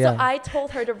 yeah. So I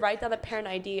told her to write down the parent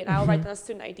ID and I'll write down the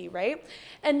student ID, right?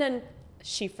 And then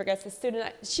she forgets the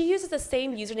student. She uses the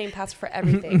same username and password for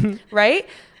everything, right?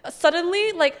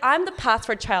 Suddenly, like, I'm the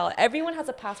password child. Everyone has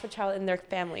a password child in their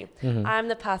family. I'm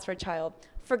the password child.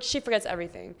 She forgets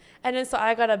everything, and then so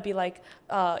I gotta be like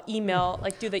email,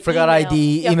 like do the forgot email.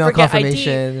 ID, email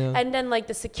confirmation, and then like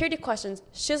the security questions.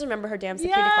 She doesn't remember her damn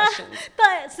security questions.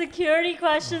 The security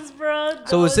questions, bro.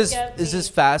 So is this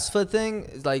FAFSA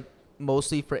thing like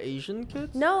mostly for Asian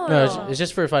kids? No, it's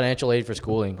just for financial aid for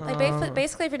schooling. Like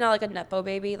basically, if you're not like a nepo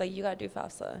baby, like you gotta do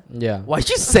FAFSA. Yeah. Why'd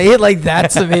you say it like that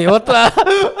to me? What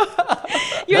the?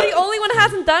 You're the only one who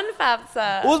hasn't done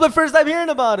FAFSA. It was my first time hearing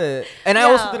about it, and I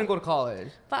also didn't go to college.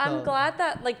 But I'm glad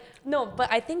that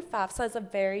but I think FAFSA is a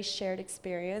very shared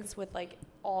experience with like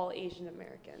all Asian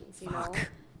Americans. You know,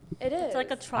 it is. It's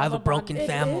like a trauma. I have a broken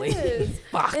family. It is.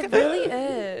 Fuck. It really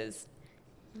is.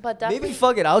 But definitely. Maybe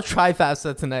fuck it. I'll try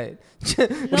FAFSA tonight.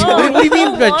 No, What do you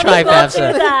mean by try don't do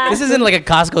FAFSA? that. This isn't like a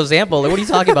Costco sample. Like, what are you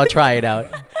talking about? Try it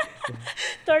out.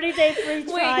 30-day free Wait,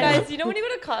 trial. guys, you know when you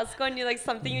go to Costco and you like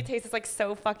something you taste is like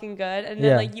so fucking good, and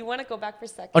then Yeah. like you want to go back for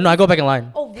seconds? Oh no, I go back in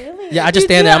line. Oh really? Yeah, I just You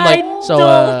stand there. I'm do? like, I so.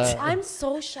 don't. I'm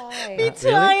so shy. Me too.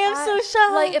 Really? I am so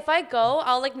shy. Like if I go,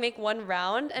 I'll like make one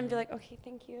round and be like, okay,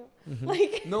 thank you.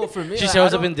 Like No, for me, She like,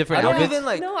 shows I up in don't- different I don't outfits. even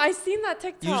like. no, I seen that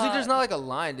TikTok. Usually there's not like a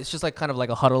line. It's just like kind of like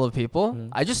a huddle of people.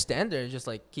 I just stand there and just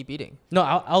like keep eating. No,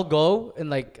 I'll go and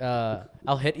like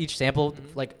I'll hit each sample,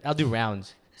 like I'll do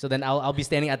rounds. So then I'll be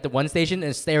standing at the one station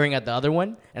and staring at the other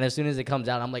one, and as soon as it comes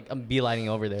out, I'm beelining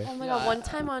over there. Oh my god! One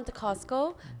time I went to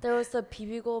Costco, there was the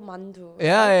bibigo mandu.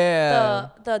 Yeah.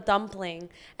 The dumpling,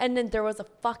 and then there was a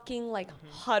fucking like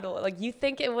huddle. Like you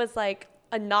think it was like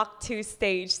a knock 2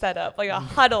 stage setup, like a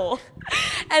huddle,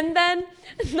 and then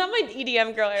not my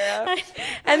EDM girl era,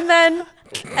 and then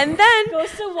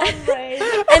Goes to one rave.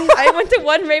 and I went to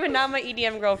one rave and not my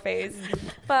EDM girl phase.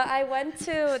 But I went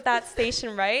to that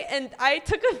station, right? And I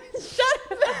took a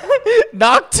shut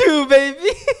Knock 2,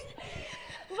 baby.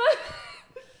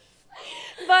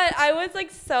 but I was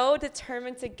like so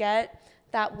determined to get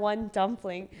that one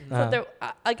dumpling. So there,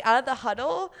 like out of the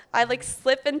huddle, I like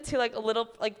slip into like a little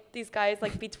like these guys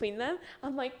like between them.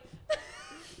 I'm like,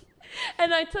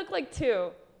 and I took like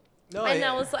 2. No, And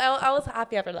I was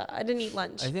happy after that. I didn't eat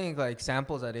lunch. I think like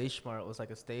samples at H Mart was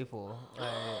like a staple.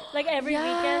 Like every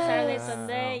weekend, Saturday, Yeah.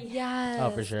 Sunday. Yes. Oh,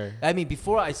 for sure. I mean,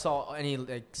 before I saw any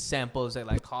like samples at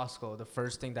like Costco, the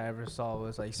first thing that I ever saw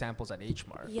was like samples at H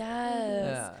Mart.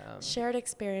 Yes. Yeah, Shared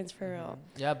experience for real.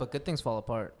 yeah, but good things fall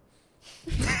apart.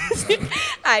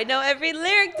 I know every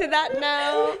lyric to that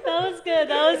now. That was good.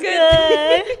 That was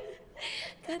good.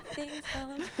 Good things.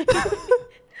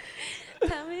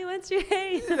 Tell me what you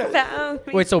hate about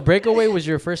me. Wait, so Breakaway was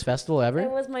your first festival It ever?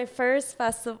 was my first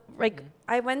festival. Like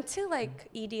I went to like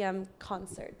EDM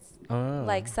concerts, Oh.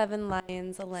 like Seven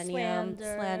Lions, Millennium,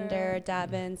 Slander. Slander,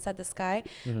 Dabin, Set the Sky.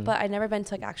 But I never been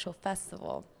to like actual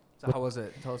festival. So how was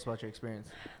it? Tell us about your experience.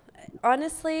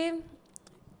 Honestly,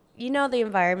 you know the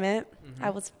environment. I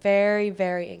was very,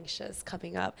 very anxious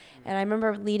coming up. And I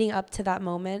remember leading up to that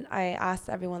moment, I asked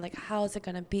everyone, like, how is it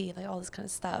going to be? Like, all this kind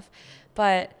of stuff.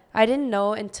 But I didn't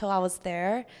know until I was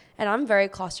there. And I'm very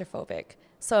claustrophobic.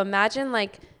 So imagine,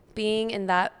 like, being in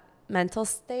that mental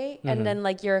state and then,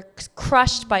 like, you're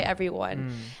crushed by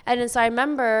everyone. And then so I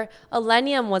remember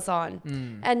Millennium was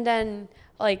on. And then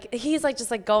like he's like just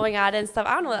like going at it and stuff.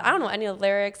 I don't know any of the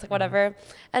lyrics, like whatever.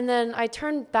 And then I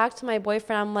turned back to my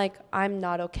boyfriend. I'm like, I'm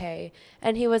not okay.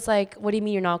 And he was like, what do you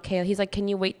mean you're not okay? He's like, can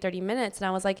you wait 30 minutes? And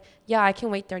I was like, yeah, I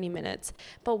can wait 30 minutes.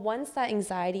 But once that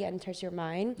anxiety enters your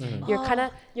mind, you're kind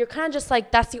of just like,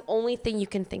 that's the only thing you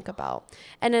can think about.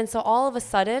 And then so all of a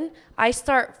sudden I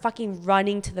start fucking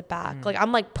running to the back. Like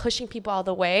I'm like pushing people out of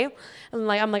the way. I'm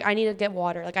like, I need to get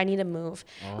water. Like I need to move.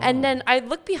 And then I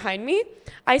look behind me.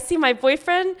 I see my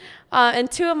boyfriend and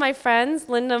 2 of my friends,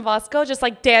 Linda and Bosco, just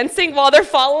like dancing while they're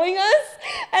following us.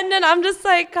 And then I'm just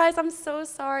like, guys, I'm so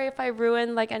sorry if I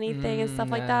ruined like anything and stuff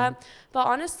like that. But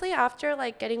honestly, after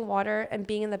like getting water and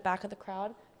being in the back of the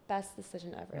crowd, best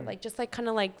decision ever. Like just like kind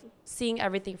of like seeing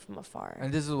everything from afar.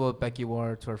 And this is what Becky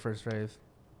wore to her first rave.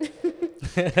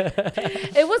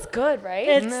 It was good, right?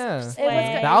 It's Yeah. It was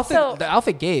swag. good. The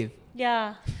outfit gave.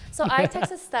 Yeah. So I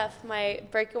texted Steph my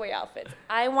breakaway outfit.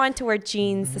 I wanted to wear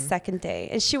jeans the second day.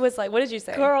 And she was like, what did you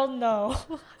say? Girl, no.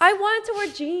 I wanted to wear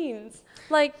jeans.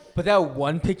 Like But that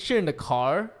one picture in the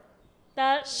car,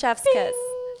 That chef's kiss.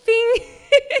 Bing.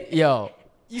 yo,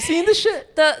 you seen the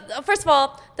shit? First of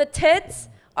all, the tits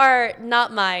are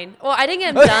not mine. Well, I didn't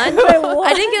get them done.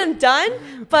 I didn't get them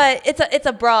done, but it's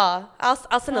a bra.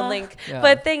 I'll send a link. Yeah.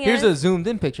 But thing Here's is, a zoomed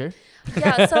in picture.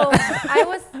 yeah. So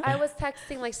I was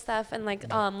texting like Steph and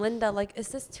like Linda, like, is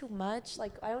this too much?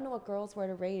 Like I don't know what girls wear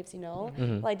to raves, you know?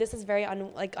 Like this is very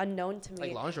unknown to me.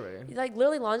 Like lingerie. Like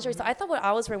literally lingerie. So I thought what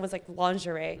I was wearing was like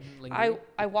lingerie. Lingerie.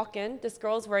 I walk in, this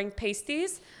girl's wearing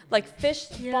pasties, like fish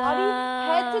Yeah.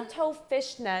 body, head to toe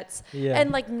fishnets, Yeah. and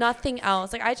like nothing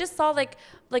else. Like I just saw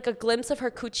like a glimpse of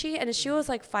her coochie, and she was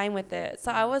like fine with it.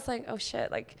 So I was like, oh shit,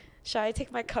 like should I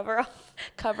take my cover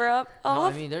up No,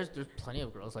 off? I mean there's plenty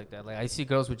of girls like that. Like I see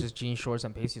girls with just jean shorts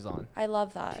and pasties on. I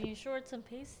love that. jean shorts and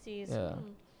pasties. Yeah.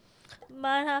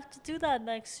 Might have to do that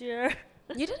next year.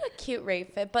 You did a cute rave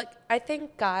fit, but I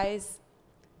think guys,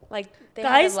 like they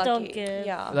Guys have it don't lucky. give.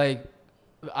 Yeah. Like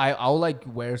I'll like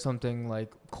wear something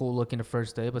like cool looking the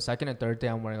first day, but second and third day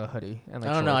I'm wearing a hoodie and like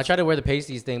I don't know. I shorts. tried to wear the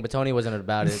pasties thing, but Tony wasn't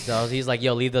about it. So he's like,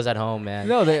 "Yo, leave those at home, man."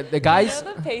 No, the guys You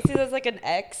know the pasties is like an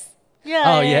X. Yeah.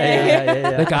 Oh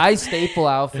yeah. the guys' staple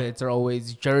outfits are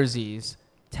always jerseys,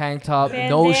 tank top,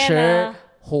 no Bandana. shirt,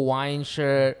 Hawaiian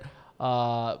shirt.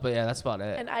 But yeah, that's about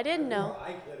it. And I didn't know.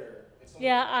 Eye glitter. If someone-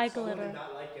 Yeah, eye if someone glitter. did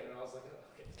not like it, and I was like,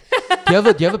 okay. Do you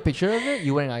have a picture of it?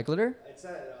 You wearing eye glitter? It's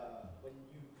that when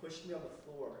you pushed me on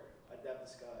the floor, I dabbed the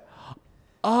sky.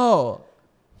 Oh.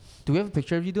 Do we have a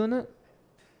picture of you doing it?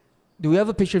 Do we have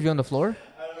a picture of you on the floor?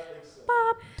 I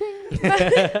don't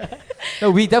think so.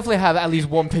 No, we definitely have at least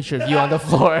one picture of you on the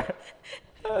floor.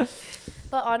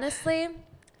 But honestly,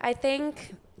 I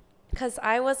think because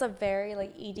I was a very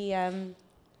like EDM,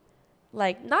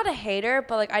 like not a hater,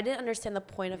 but like I didn't understand the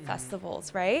point of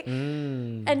festivals, right?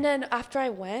 And then after I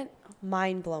went,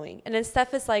 mind blowing. And then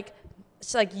Steph is like,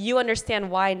 she's like, you understand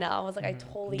why now. I was like, I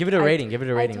totally Give it a rating. Give it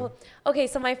a rating. Okay,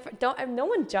 so no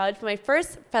one judged. But my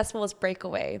first festival was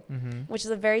Breakaway, which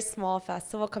is a very small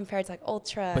festival compared to like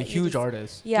Ultra. But huge EDC.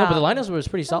 artists. Yeah, No, but the lineup was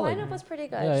pretty solid. The lineup was pretty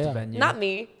good. Yeah, yeah. Venue. Not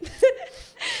me.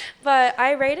 But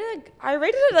I rated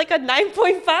it like a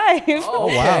 9.5. Oh,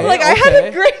 wow. Like I had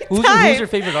a great time. Who's your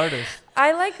favorite artist?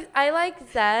 I like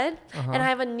Zed, and I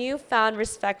have a newfound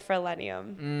respect for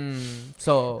Illenium.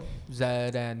 So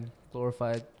Zed and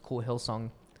Glorified, cool Hillsong.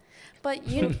 But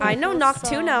I know Knock 2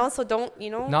 Song. now, so don't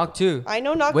Knock 2. I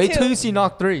know Knock 2. Wait till you see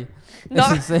Knock 3. That's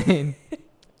Knock- insane.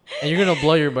 And you're gonna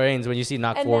blow your brains when you see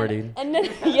knock and 4, then, dude. and then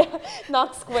yeah,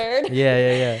 Knock Squared.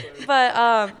 Yeah. But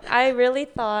I really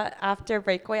thought after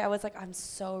Breakaway, I was like, I'm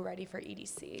so ready for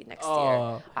EDC next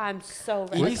year. I'm so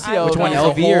ready. EDC, Which one, as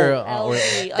a LV or? whole-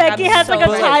 LV. Like, Becky I'm has so like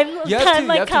a ready. time You have to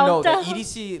know countdown. that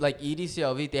EDC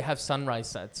LV, they have sunrise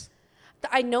sets.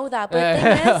 I know that,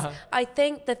 but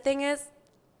the thing is,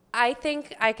 I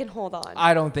think I can hold on.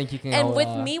 I don't think you can. And hold with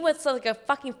on. me with like a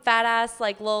fucking fat ass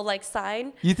like little like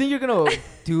sign. You think you're gonna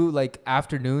do like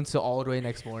afternoons to all the way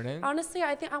next morning? Honestly,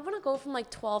 I think I want to go from like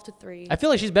 12 to 3. I feel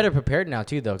like she's better prepared now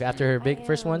too, though, after her big I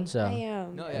first am. one. So I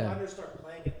am. No, I'm yeah. gonna start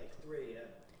playing at like 3 a.m.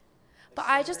 But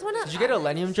I just want to. Did you get a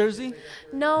Lenium jersey?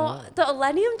 No, the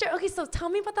Illenium jersey. Okay, so tell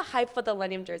me about the hype for the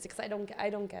Illenium jersey because I don't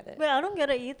get it. Wait, I don't get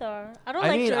it either. I don't I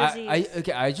like mean,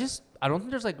 jerseys. I don't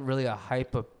think there's like really a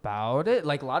hype about it.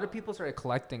 Like a lot of people started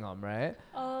collecting them, right?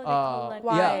 Oh, they collect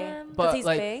Why? them. But Because he's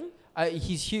like, big.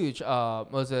 He's huge.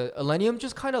 Was it Illenium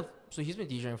just kind of? So he's been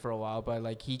DJing for a while, but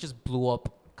like he just blew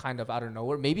up kind of out of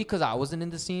nowhere. Maybe because I wasn't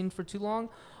in the scene for too long,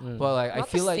 but like I Not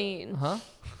feel the like, scene.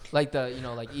 like the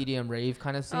like EDM rave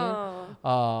kind of scene.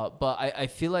 Oh. But I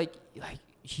feel like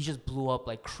he just blew up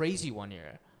like crazy one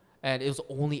year, and it was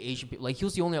only Asian people. Like he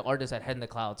was the only artist that Head in the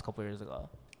Clouds a couple years ago.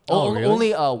 Oh, really?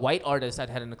 Only a white artist that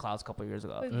Head in the Clouds a couple years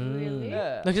ago. Wait, really?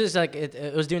 Yeah. no, 'cause it's like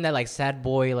it was doing that like sad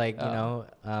boy like era.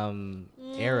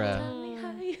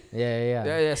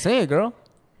 Yeah. Yeah, say it, girl.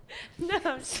 No,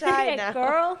 I'm Say shy it, now.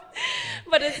 girl.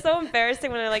 But it's so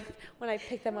embarrassing when I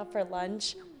pick them up for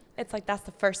lunch. It's like that's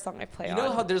the first song I play You on.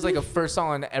 know how there's like a first song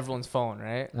on everyone's phone,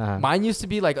 right? Uh-huh. Mine used to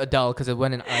be like Adele because it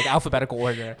went in like alphabetical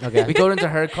order. Okay. We go into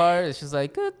her car. It's just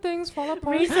like good things fall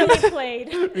apart. Recently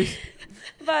played.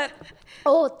 But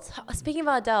speaking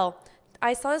about Adele,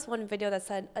 I saw this one video that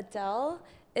said Adele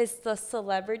is the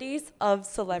celebrities of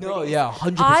celebrities. No, yeah,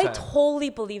 100%. I totally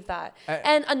believe that. I-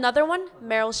 And another one,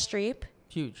 Meryl Streep,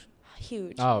 Huge.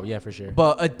 huge. Oh yeah, for sure.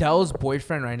 But Adele's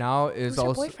boyfriend right now is Who's her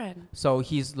also boyfriend? so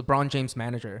he's LeBron James'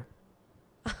 manager.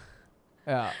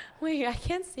 Yeah. Wait, I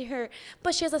can't see her.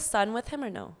 But she has a son with him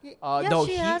or no? Yes, No,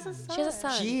 she he- has a son. She has a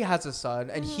son. She has a son,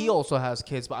 and he also has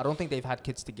kids, but I don't think they've had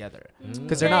kids together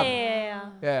because Yeah, they're not. yeah.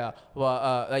 Yeah.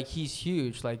 Well, like he's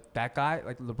huge. Like that guy,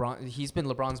 like LeBron. He's been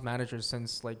LeBron's manager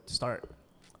since like the start.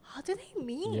 How do they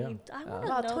meet? Yeah. I want to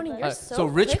Wow, know Tony, that. you're So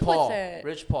Rich quick with Paul, it.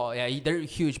 Rich Paul, yeah, they're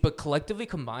huge, but collectively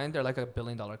combined, they're like a $1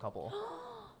 billion couple.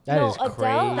 That no, is Adele,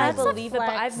 crazy. I That's a believe it, but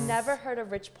I've flex. never heard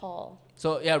of Rich Paul.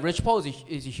 So yeah, Rich Paul is a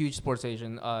huge sports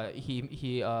agent.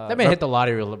 He That may hit the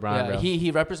lottery with LeBron, yeah, bro.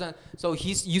 he represent. So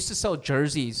he's used to sell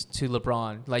jerseys to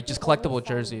LeBron, like just collectible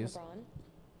jerseys.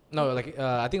 No, like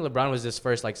I think LeBron was his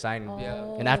first like sign. Yeah.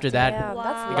 And after that, Damn, Wow.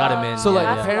 that's They got him love. in. So like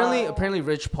Yeah. apparently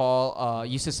Rich Paul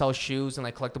used to sell shoes and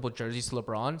like collectible jerseys to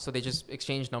LeBron. So they just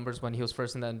exchanged numbers when he was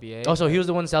first in the NBA. oh, so he was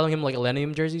the one selling him like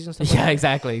Illenium jerseys and stuff. yeah,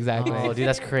 exactly. Oh, dude,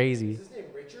 that's crazy. Is his name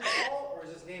Richard Paul or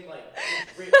is his name like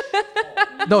Rich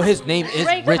Paul? No, his name is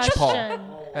Great Rich Paul. question.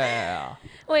 Yeah.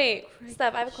 Wait,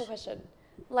 Steph, I have a cool question.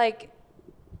 Like,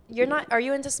 are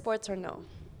you into sports or no?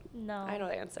 No. I know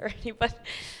the answer already,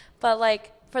 but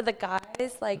like for the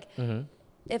guys, like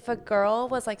if a girl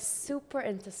was like super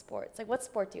into sports, like what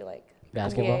sport do you like?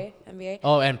 Basketball? NBA?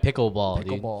 Oh, and pickleball,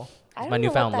 dude. Pickleball. I don't my know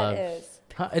newfound what love. that is.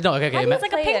 Huh? No, okay. How do you It's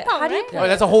like a play ping it? pong, How do you right? play Oh,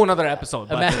 that's a whole nother episode.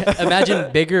 But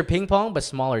Imagine bigger ping pong but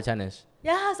smaller tennis.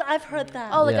 Yes, I've heard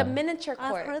that. Oh, like Yeah. a miniature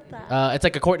court. I've heard that. It's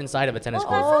like a court inside of a tennis Oh,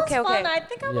 court. that sounds Okay, fun. okay. I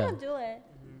think I Yeah. want to do it.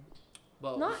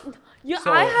 But Not you.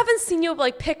 So- I haven't seen you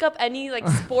like pick up any like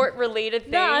sport related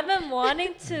thing. No, I've been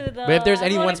wanting to though. But if there's I'm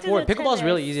any one wanting to sport, do pickleball is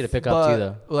really tennis. easy to pick up too,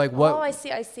 though. like Oh, I what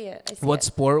see. I see it. I see what it.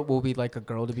 sport will be like a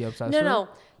girl to be obsessed No, with? no.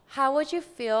 How would you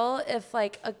feel if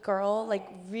like a girl like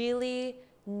really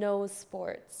knows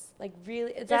sports? Like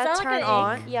really, is that that like turn an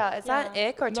on? ick? Yeah, is that Yeah.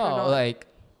 ick or turn No, on? like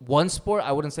one sport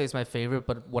I wouldn't say is my favorite,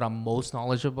 but what I'm most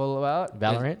knowledgeable about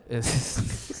Valorant?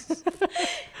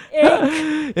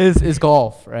 is is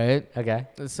golf, right? Okay.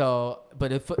 So,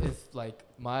 but if like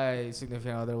my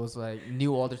significant other was like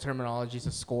knew all the terminologies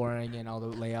of scoring and all the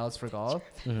layouts for golf,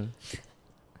 Mm-hmm.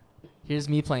 here's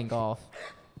me playing golf.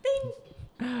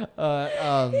 He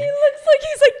looks like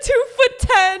he's like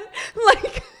 2'10".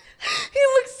 Like he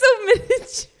looks so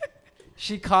miniature.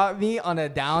 She caught me on a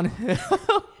downhill.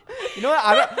 You know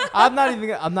what? I'm not even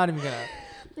gonna.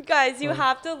 Guys, you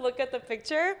have to look at the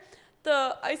picture.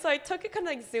 So I took it kind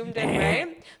of like zoomed in,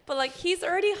 right? But like he's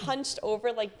already hunched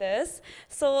over like this.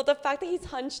 So the fact that he's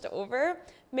hunched over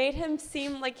made him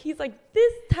seem like he's like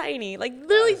this tiny, like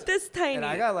literally this tiny. And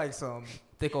I got like some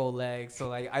thick old legs, so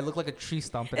like I look like a tree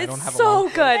stump, and I It's don't have a so long.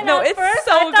 good. And No, at it's first,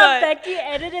 so I thought good. Becky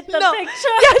edited the No.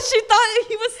 picture. Yeah, she thought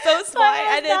he was so So small. I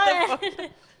I was not did the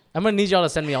edited. I'm gonna need y'all to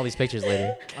send me all these pictures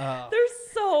later. They're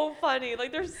so funny.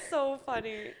 Like they're so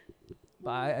funny.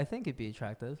 But I think it'd be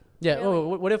attractive. Yeah. Really?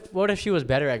 Oh, what if she was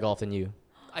better at golf than you?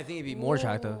 I think it'd be more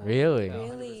attractive. Really? Yeah.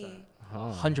 Really?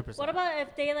 Oh. 100%. What about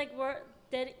if they like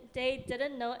they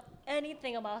didn't know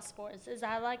anything about sports? Is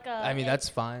that like a? I mean, that's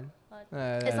fine.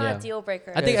 It's not Yeah. a deal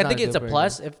breaker. I think it's not a it's a deal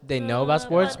plus if they know about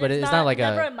sports, but it's not like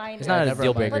never a in mind. it's not a Never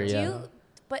deal in mind. breaker.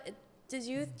 But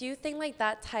Yeah. do you think like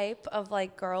that type of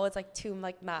like girl is like too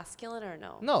like masculine or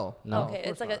no? No. No. Okay,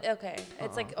 it's like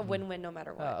it's like a win-win no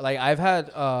matter what. Like I've had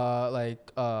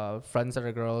friends that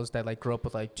are girls that like grew up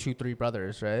with like 2-3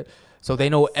 brothers, right? So they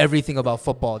know everything about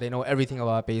football. They know everything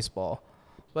about baseball.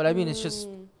 But I mean, it's just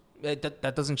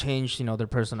that doesn't change, their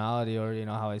personality or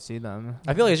how I see them.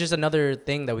 I feel like it's just another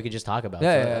thing that we could just talk about.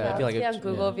 Yeah, So yeah, yeah. I feel like Be it's, on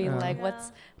Google yeah. being like, Yeah.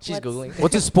 what's She's googling.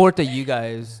 What's a sport that you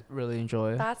guys really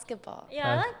enjoy? basketball?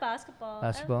 Yeah, I like basketball.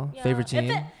 Basketball? Yeah. Favorite If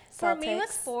team? for me with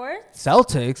Celtics. sports,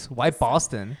 Celtics? Why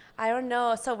Boston? I don't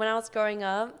know. So when I was growing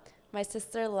up, my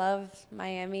sister loved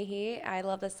Miami Heat. I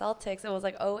love the Celtics. It was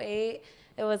like '08.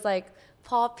 It was like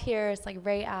Paul Pierce, like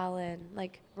Ray Allen,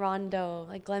 like Rondo,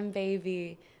 like Glenn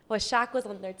Baby. Well, Shaq was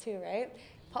on there too, right?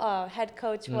 Head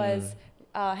coach was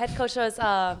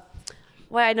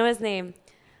what? I know his name.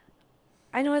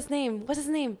 What's his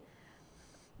name?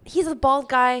 He's a bald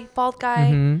guy.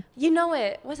 Mhm. You know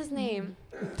it. What's his name?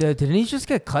 Didn't he just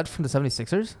get cut from the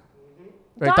 76ers?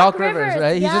 Right, Doc Doc Rivers, Rivers,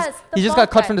 right? yes, the he just bald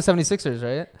got cut guy. from the 76ers,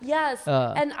 right? Yes,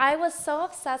 Uh. and I was so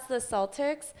obsessed with the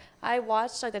Celtics. I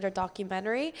watched like their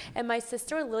documentary, and my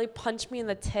sister would literally punch me in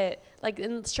the tit, like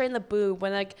straight in the boob,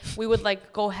 when like we would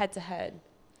like go head to head.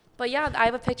 But yeah, I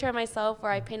have a picture of myself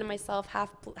where I painted myself half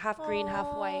green,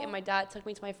 half white, and my dad took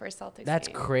me to my first Celtics That's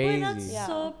game. crazy. Wait, that's Yeah.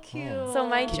 so cute. So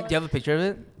my Do you have a picture of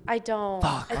it? I don't.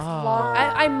 Fuck. It's long.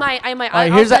 I might. All right,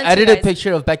 I'll here's send an it to you edited guys.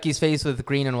 picture of Becky's face with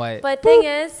green and white. But thing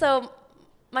is, so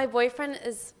my boyfriend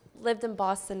lived in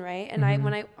Boston, right? And Mm-hmm.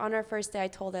 when I on our first day, I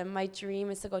told him my dream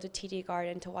is to go to TD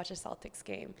Garden to watch a Celtics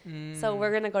game. So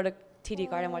we're gonna go to TD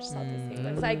Garden and watch a Celtics game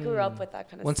because I grew up with that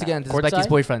kind of Once stuff. again, this is Courtside? Becky's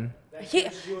boyfriend. That He-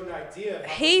 gives you an idea. Of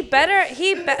how He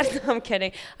better. No, I'm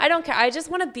kidding. I don't care. I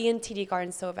just want to be in TD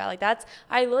Garden so bad. Like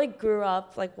I really grew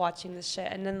up like watching this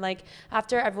shit. And then like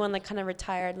after everyone like kind of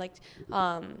retired, like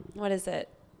what is it?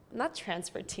 Not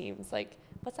transfer teams. Like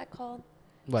what's that called?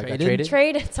 What, got Traded?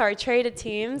 traded? Traded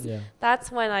teams. Yeah.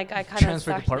 That's when like I kind of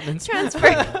Transfer departments.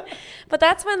 transfer. But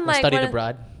that's when like Studied when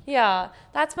abroad. yeah,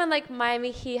 that's when like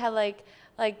Miami Heat had like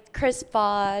Chris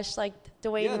Bosh, like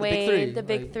Dwayne Yeah, the big Wade, three. the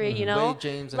big Like, three, you know? Wade,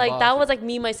 James, and like Bosh. that was like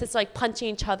me and my sister like punching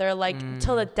each other like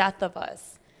till the death of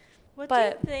us. what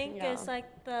but, do you think yeah. is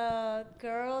like the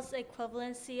girls'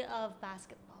 equivalency of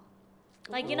basketball?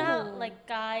 Like you know how like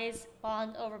guys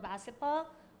bond over basketball?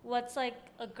 What's like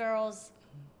a girl's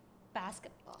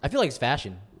basketball? I feel like it's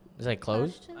fashion. It's like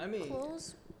clothes. Fashion? I mean-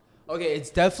 Clothes? Okay,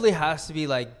 it definitely has to be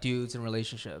like dudes in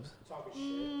relationships.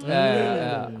 talking shit.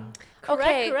 Yeah.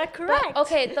 Okay, correct. but-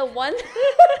 okay, the one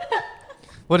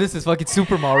What is this fucking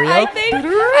Super Mario?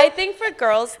 I think for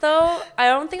girls though, I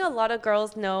don't think a lot of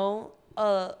girls know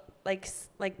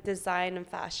like design and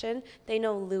fashion. They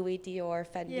know Louis, Dior,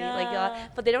 Fendi, Yeah.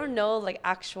 but they don't know like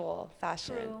actual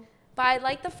fashion. True. But I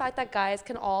like the fact that guys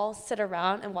can all sit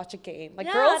around and watch a game. Like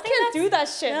Yeah, girls I think can't do that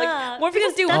that's- shit. yeah, Like what are we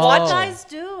gonna because do? That's Watch what Oh. guys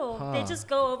do. They Huh. just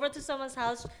go over to someone's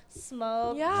house,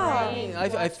 smoke, Yeah. drink, I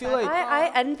watch feel like-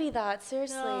 I envy that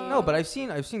seriously. No. No, but I've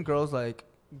seen girls like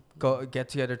go get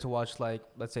together to watch like,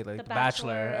 let's say like The The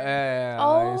Bachelor. Bachelor. Yeah,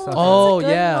 Oh, like, stuff Oh That's a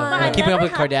good yeah, one. But I like keeping up never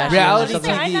with had that. Kardashians. Reality or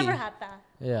something. I TV. never had that.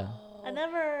 Yeah. I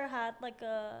never had like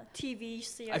a TV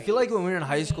series. I feel like when we were in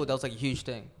high school, that was like a huge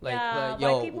thing. Like, yeah, like white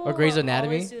yo, people Or Grey's will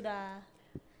Anatomy? always do that.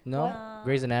 No, What?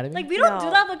 Grey's Anatomy. Like we don't do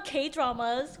No. that with K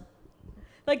dramas.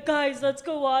 Like guys, let's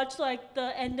go watch like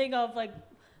the ending of like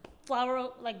Flower,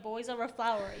 like Boys Over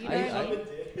Flower. You know what I mean?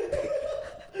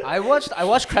 I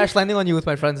watched Crash Landing on You with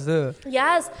my friends too.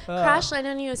 Yes, Crash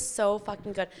Landing on You is so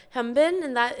fucking good. Hyunbin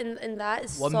in that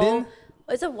is Wonbin? so.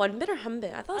 Is it Wonbin or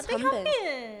Hyunbin? I thought I it think was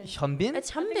Hyunbin. Hyunbin. Hyunbin?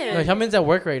 It's No, Hyunbin. Hyunbin's at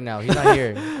work right now. He's not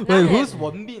here. Wait, him. who's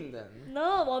Wonbin then?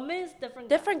 No, Wonbin is different.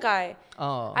 Different guy.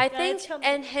 Oh. I Yeah, think, it's Hyunbin.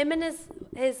 and him and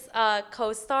his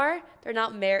co-star, they're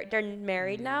not married. They're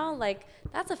married now. Like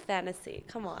that's a fantasy.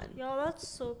 Come on. Yo, that's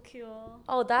so cute.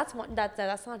 Oh, that's one.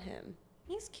 That's not him.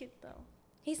 He's cute though.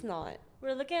 He's not.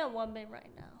 We're looking at Wonbin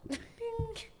right now.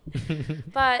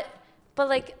 But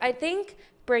like I think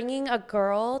bringing a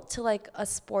girl to like a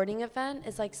sporting event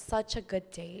is like such a good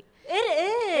date. It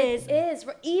is. It is.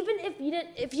 Even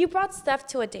if you brought Steph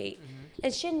to a date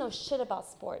and she didn't know shit about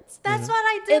sports. That's what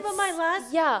I did with my It's-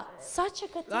 last. Yeah, such a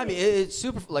good date. I mean, it's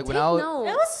super. Like when Take I was, notes.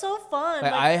 It was so fun.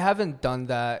 like, Like, I haven't done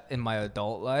that in my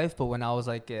adult life, but when I was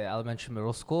like in elementary,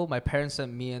 middle school, my parents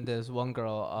sent me and this one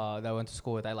girl that I went to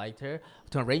school with. I liked her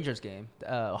to a Rangers game,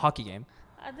 hockey game.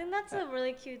 I think that's a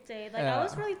really cute date. Like Yeah. I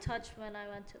was really touched when I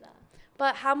went to that.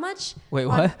 But how much? Wait, on-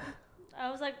 what?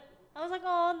 I was like,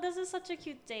 oh, this is such a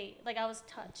cute date. Like I was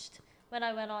touched when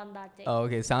I went on that date. Oh,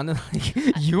 okay. Sounded like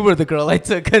you were the girl I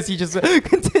took because you just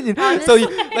continued. So, Honestly,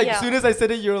 like, yeah. as soon as I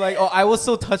said it, you were like, "Oh, I was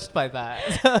so touched by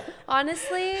that."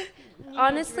 Honestly, You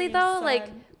honestly dream, though, son. like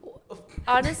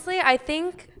honestly, I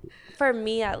think for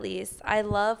me at least, I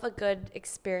love a good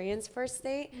experience first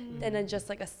date than a just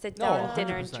like a sit down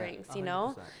dinner and 100%, drinks, you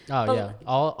know? 100%. Oh But- yeah,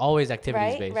 always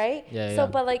activities Right, based. right. Yeah, So, yeah.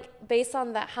 but like based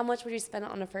on that, how much would you spend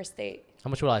on a first date? How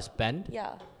much will I spend?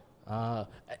 Yeah.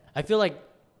 I feel like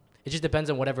it just depends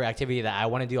on whatever activity that I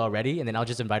want to do already, and then I'll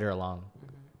just invite her along.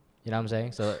 You know what I'm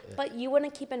saying? So, But you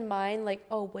wouldn't keep in mind like,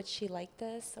 oh, would she like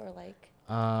this or like?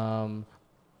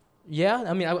 yeah,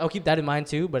 I mean, I'll keep that in mind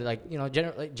too. But like, you know,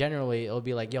 generally it'll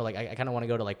be like, yo, like I kind of want to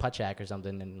go to like putt shack or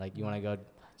something, and like you want to go.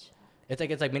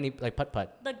 It's like mini like putt.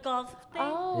 The golf thing.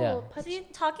 Oh, Yeah. See,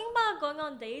 talking about going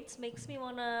on dates makes me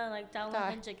wanna like download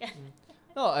Die. Hinge again.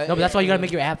 No, No, but that's why you gotta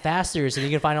make your app faster so you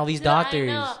can find all these Dude, doctors.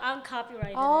 I know. I'm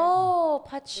copyrighted. Oh,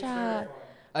 putt shot.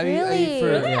 I mean, Really? for-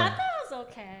 Really? Yeah. I thought it was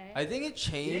okay. I think it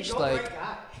changed like.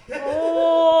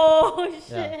 Oh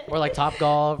shit. Yeah. Or like Top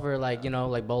Golf or like, you know,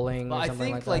 like bowling But or I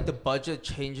something think like the that. budget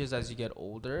changes as you get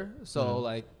older. So Mhm.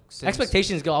 like since-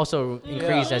 Expectations go also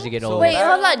increase Yeah. as you get So older. Wait, that-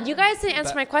 hold on. You guys didn't answer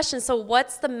that- my question. So,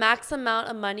 what's the max amount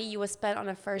of money you would spend on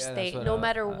a first Yeah, that's date, what no I-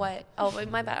 matter what? Oh, wait,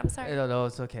 my bad. I'm sorry. No,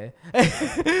 it's okay.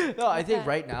 No, I think Okay.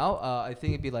 right now, I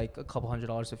think it'd be like a couple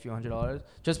 $100s, a few $100s,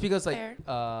 just because Fair.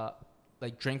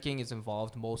 like drinking is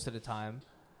involved most of the time.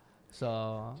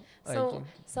 So, like,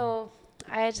 So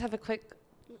I just have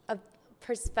a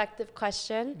perspective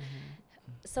question.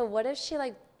 So, what if she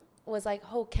like was like,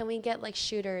 oh, can we get like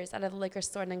shooters at a liquor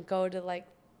store and then go to like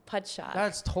putt shot?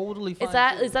 that's totally fine.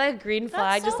 Is that a green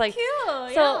flag? That's Just so like cute.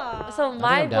 so. Yeah. So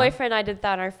my I'm down. boyfriend and I did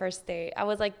that on our first date. I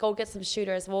was like, go get some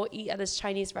shooters. We'll eat at this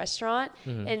Chinese restaurant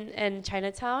in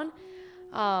Chinatown.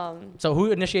 So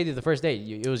who initiated the first date?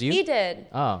 It was you? He did.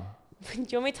 Oh. Do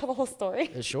you want me to tell the whole story?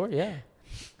 Sure, yeah.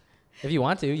 If you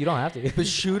want to, you don't have to. But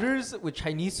shooters with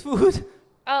Chinese food?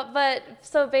 But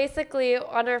so basically,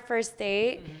 on our first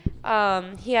date,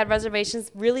 he had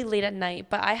reservations really late at night.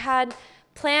 But I had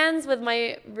plans with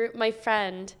my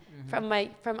friend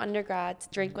from undergrad to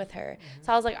drink with her.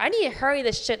 So I was like, I need to hurry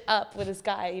this shit up with this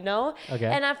guy, you know? Okay.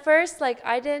 And at first, like,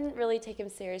 I didn't really take him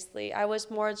seriously. I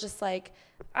was more just like,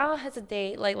 oh, it's a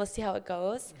date. Like, let's see how it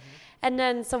goes. And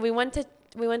then so we went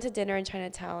to dinner in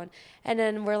Chinatown, and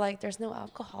then we're like, there's no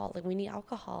alcohol. Like, we need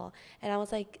alcohol. And I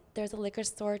was like, there's a liquor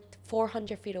store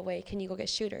 400 feet away. Can you go get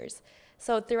shooters?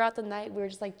 So throughout the night, we were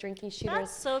just like drinking shooters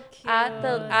That's so cute.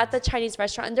 at the Chinese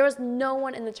restaurant, and there was no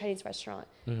one in the Chinese restaurant.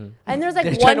 And there was like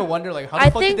They're one. trying to wonder like how the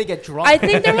fuck did they get drunk? I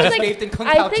think there was Just gave them like Kung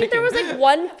I Pao think there was chicken. like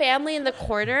one family in the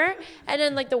corner, and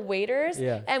then like the waiters,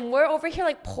 Yeah. and we're over here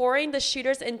like pouring the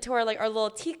shooters into our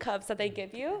little teacups that they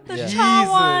give you. the Yeah. cha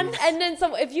one. Jesus. And then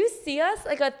so if you see us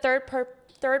like a third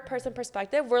person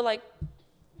perspective, we're like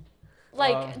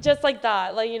just like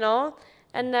that, like, you know.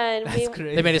 And then That's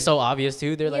crazy. They made it so obvious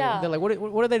too. They're like, Yeah.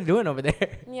 what are they doing over there?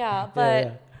 yeah, but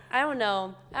yeah. I don't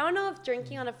know. I don't know if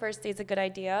drinking on a first date is a good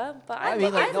idea, but I,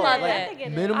 mean, like, I no, love like, I think it. it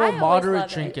is. I Minimal always moderate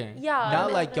love it. drinking. Yeah.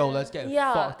 Not like, yo, let's get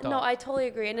Yeah, fucked up. no, I totally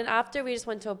agree. And then after we just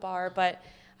went to a bar, but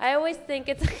I always think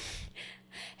it's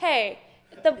Hey,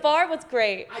 the bar was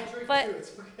great. I drink but too,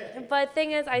 it's okay. but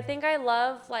thing is, I think I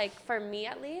love, like, for me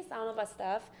at least, I don't know about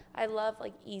Steph, I love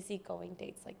like easygoing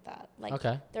dates like that. Like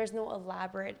Okay. there's no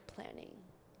elaborate planning.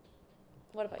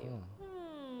 What about you?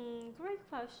 Great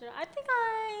question.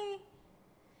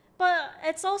 But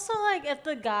it's also like if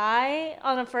the guy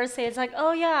on the first date is like,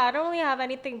 oh yeah, I don't really have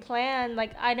anything planned.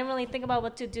 Like I didn't really think about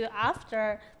what to do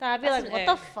after. Then I'd be That's like, an what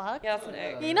the ick. fuck? Yeah, that's an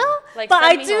egg. You know? Like, but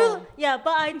send I me do, home. yeah.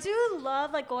 But I do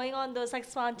love like going on those like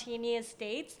spontaneous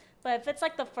dates. But if it's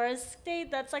like the first date,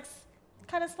 that's like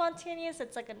kind of spontaneous.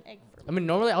 It's like an egg for me. I mean,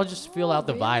 normally I'll just feel out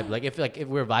the vibe. really? Like if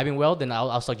we're vibing well, then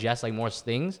I'll suggest like more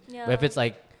things. Yeah. But if it's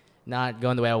like not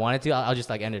going the way I want it to, I'll just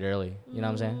like end it early. You know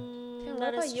what I'm saying? Damn, That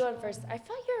what about is you on true. first? I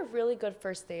feel like you're a really good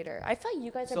first dater. I feel like you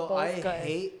guys are So both I good.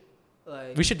 hate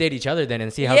like We should date each other then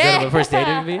and see how good of a first date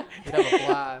it would be. we'd have a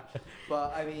blast.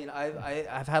 But I mean,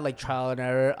 I've had like trial and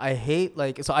error. I hate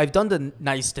like so I've done the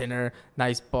nice dinner,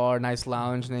 nice bar, nice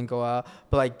lounge, and then go out.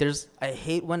 But like I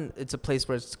hate when it's a place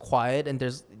where it's quiet and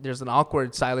there's an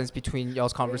awkward silence between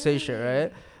y'all's conversation,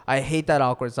 right? I hate that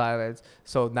awkward silence.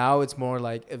 So now it's more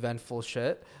like eventful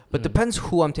shit. But depends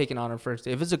who I'm taking on a first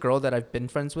date. If it's a girl that I've been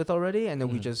friends with already, and then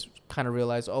we just kind of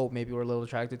realize, oh, maybe we're a little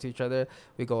attracted to each other,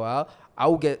 we go out.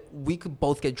 We could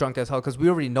both get drunk as hell because we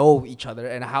already know each other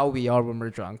and how we are when we're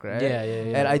drunk, right? Yeah.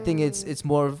 And I think it's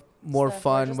more Steph, we're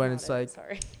fun just when not it's it. like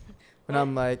Sorry. when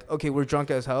I'm like, okay, we're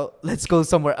drunk as hell. Let's go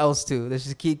somewhere else too. Let's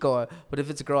just keep going. But if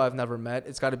it's a girl I've never met,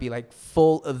 it's got to be like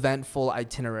full eventful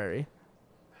itinerary.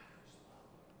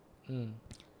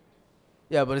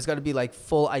 Yeah, but it's got to be like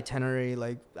full itinerary.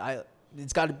 Like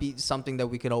it's got to be something that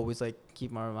we could always like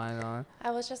keep our mind on.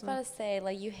 I was just about to say,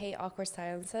 like, you hate awkward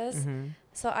silences. Mm-hmm.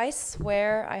 So I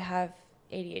swear I have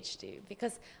ADHD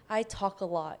because I talk a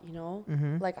lot, you know?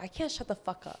 Mm-hmm. Like, I can't shut the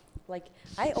fuck up. Like,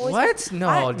 I always... What? No,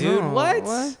 I- dude. No, What?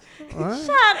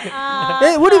 Shut up.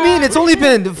 Hey, what do you mean? It's only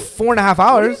been 4.5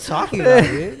 hours. Talking about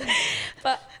dude.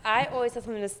 But I always have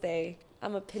something to say.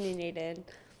 I'm opinionated.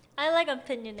 I like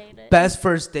opinionated. Best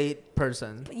first date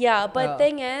person. Yeah, but Yeah.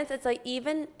 thing is, it's like,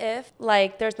 even if,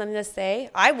 like, there's nothing to say,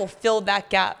 I will fill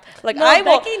that gap. Like, No, I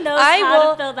will... Becky knows I how to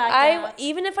will, fill that I, gap.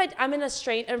 even if I'm in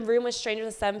a room with strangers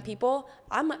with 7 people,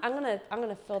 I'm gonna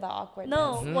fill that awkwardness.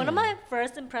 No, one of my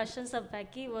first impressions of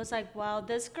Becky was like, wow,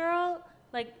 this girl,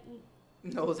 like,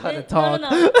 Knows how to it- talk.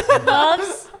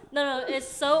 no, is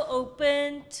so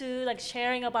open to like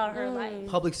sharing about her life.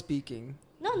 Public speaking.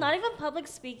 No, not even public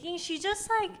speaking. She just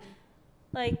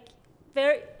like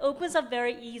very opens up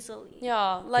very easily.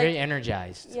 Yeah, like... Very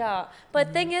energized. Yeah,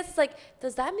 but thing is, like,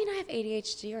 does that mean I have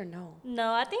ADHD or no?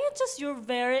 No, I think it's just you're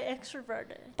very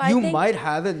extroverted. But You I think might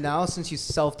have it now since you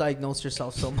self-diagnosed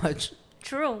yourself so much.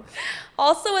 True.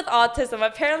 also with autism.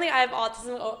 Apparently, I have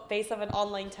autism based on an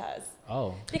online test.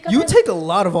 Oh. Because You I- take a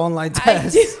lot of online I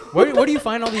tests. do. Where do you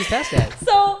find all these tests at?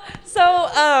 So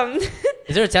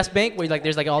Is there a test bank where like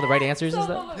there's like all the right answers and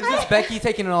stuff? This is Becky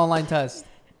taking an online test.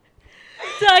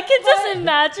 So I can just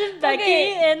imagine Becky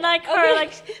Okay. in like her Okay.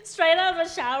 like straight out of a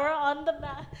shower on the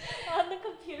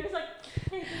computer, like.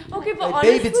 okay, but Like,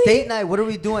 honestly, babe, it's date night. What are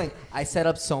we doing? I set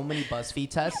up so many BuzzFeed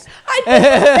tests. I did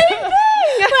the same thing.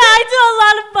 But I do a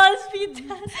lot of BuzzFeed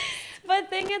tests. But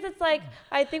thing is, it's like,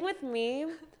 I think with me,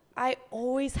 I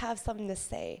always have something to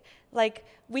say. Like,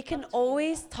 we can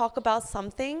always talk about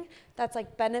something that's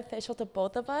like beneficial to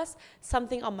both of us.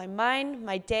 Something on my mind,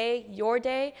 my day, your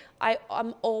day.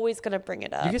 I'm always gonna bring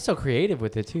it up. You get so creative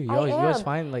with it too. You I always am.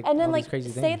 find like and then all like these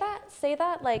crazy say things. say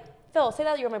that like Phil, say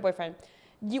that you're my boyfriend.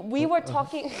 We were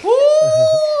talking. It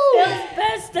was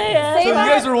best day Say So you that-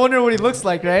 guys were wondering what he looks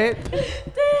like, right?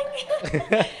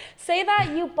 Say that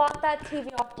you bought that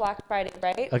TV off Black Friday,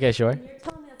 right? Okay, sure. You're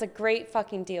telling me that's a great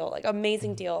fucking deal, like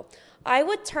amazing deal. I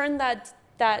would turn that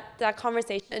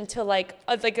conversation into like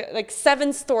a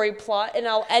 7-story plot, and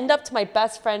I'll end up to my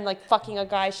best friend like fucking a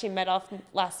guy she met off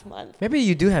last month. Maybe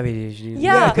you do have ADHD.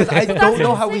 Yeah, because I That's don't know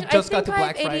what how I'm we saying. just I got to think I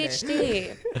Black have Friday.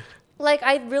 ADHD. Like,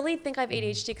 I really think I have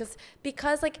ADHD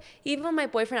because like even when my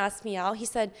boyfriend asked me out, he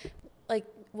said, like,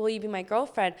 will you be my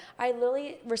girlfriend? I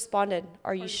literally responded,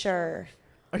 are you sure?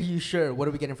 Are you sure? What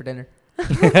are we getting for dinner?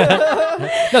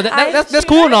 No, that's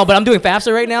cool and all, but I'm doing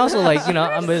FAFSA right now, so like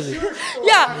I'm busy.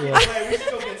 Yeah. We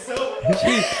should go get soda.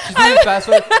 She's doing fast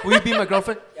food. Will you be my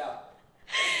girlfriend? Yeah.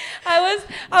 I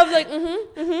was like,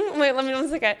 Wait, let me 1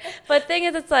 second. But thing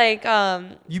is, it's like,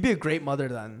 You'd be a great mother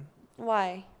then.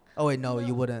 why? Oh wait, no,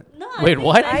 you wouldn't. No, Wait,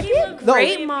 what? Becky I'd be a would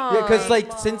great be mom. Yeah, because like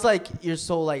Mom. since like you're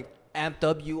so like amped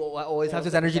up, you always have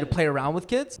this energy to play around with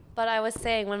kids. But I was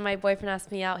saying when my boyfriend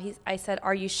asked me out, I said,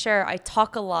 are you sure? I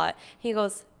talk a lot. He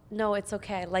goes, no, it's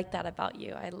okay. I like that about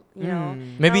you. You know.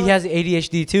 Maybe I he has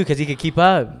ADHD too, because he could keep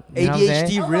up. You know what I'm saying?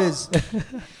 ADHD Riz.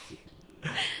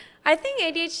 I think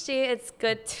ADHD it's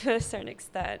good to a certain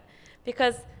extent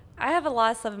because I have a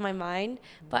lot of stuff in my mind,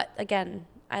 but again,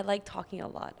 I like talking a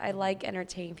lot. I like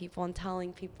entertaining people and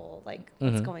telling people like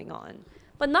what's going on,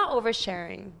 but not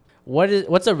oversharing.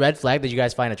 What's a red flag that you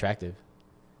guys find attractive?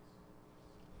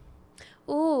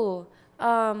 Ooh,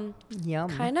 Yum.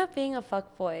 kind of being a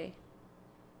fuckboy.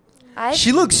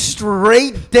 She looks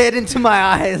straight dead into my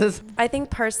eyes. I think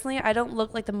personally, I don't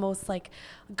look like the most like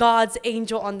God's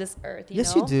angel on this earth.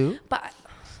 Yes, know? you do. But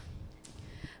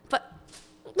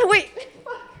wait.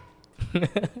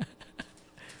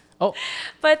 Oh,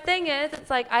 But thing is,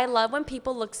 it's like I love when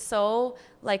people look so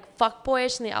like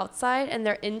fuckboyish on the outside and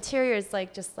their interior is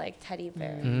like just like teddy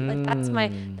bear. Like that's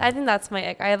I think that's my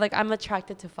ick. I'm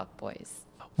attracted to fuckboys.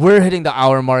 We're hitting the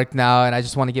hour mark now, and I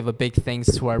just want to give a big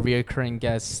thanks to our reoccurring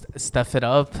guest, Steph It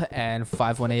Up and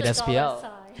 518 The SPL. dollar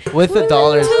sign. With the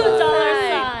dollar The sign. dollar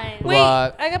sign. Wait,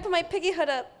 But- I gotta put my piggy hood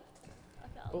up.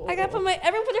 I gotta put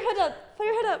everyone put your hood up. Put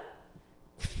your hood up.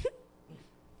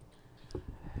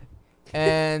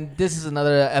 And this is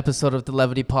another episode of the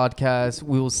Levity Podcast.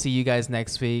 We will see you guys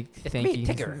next week. Thank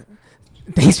you.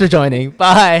 Thanks for joining.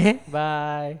 Bye.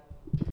 bye.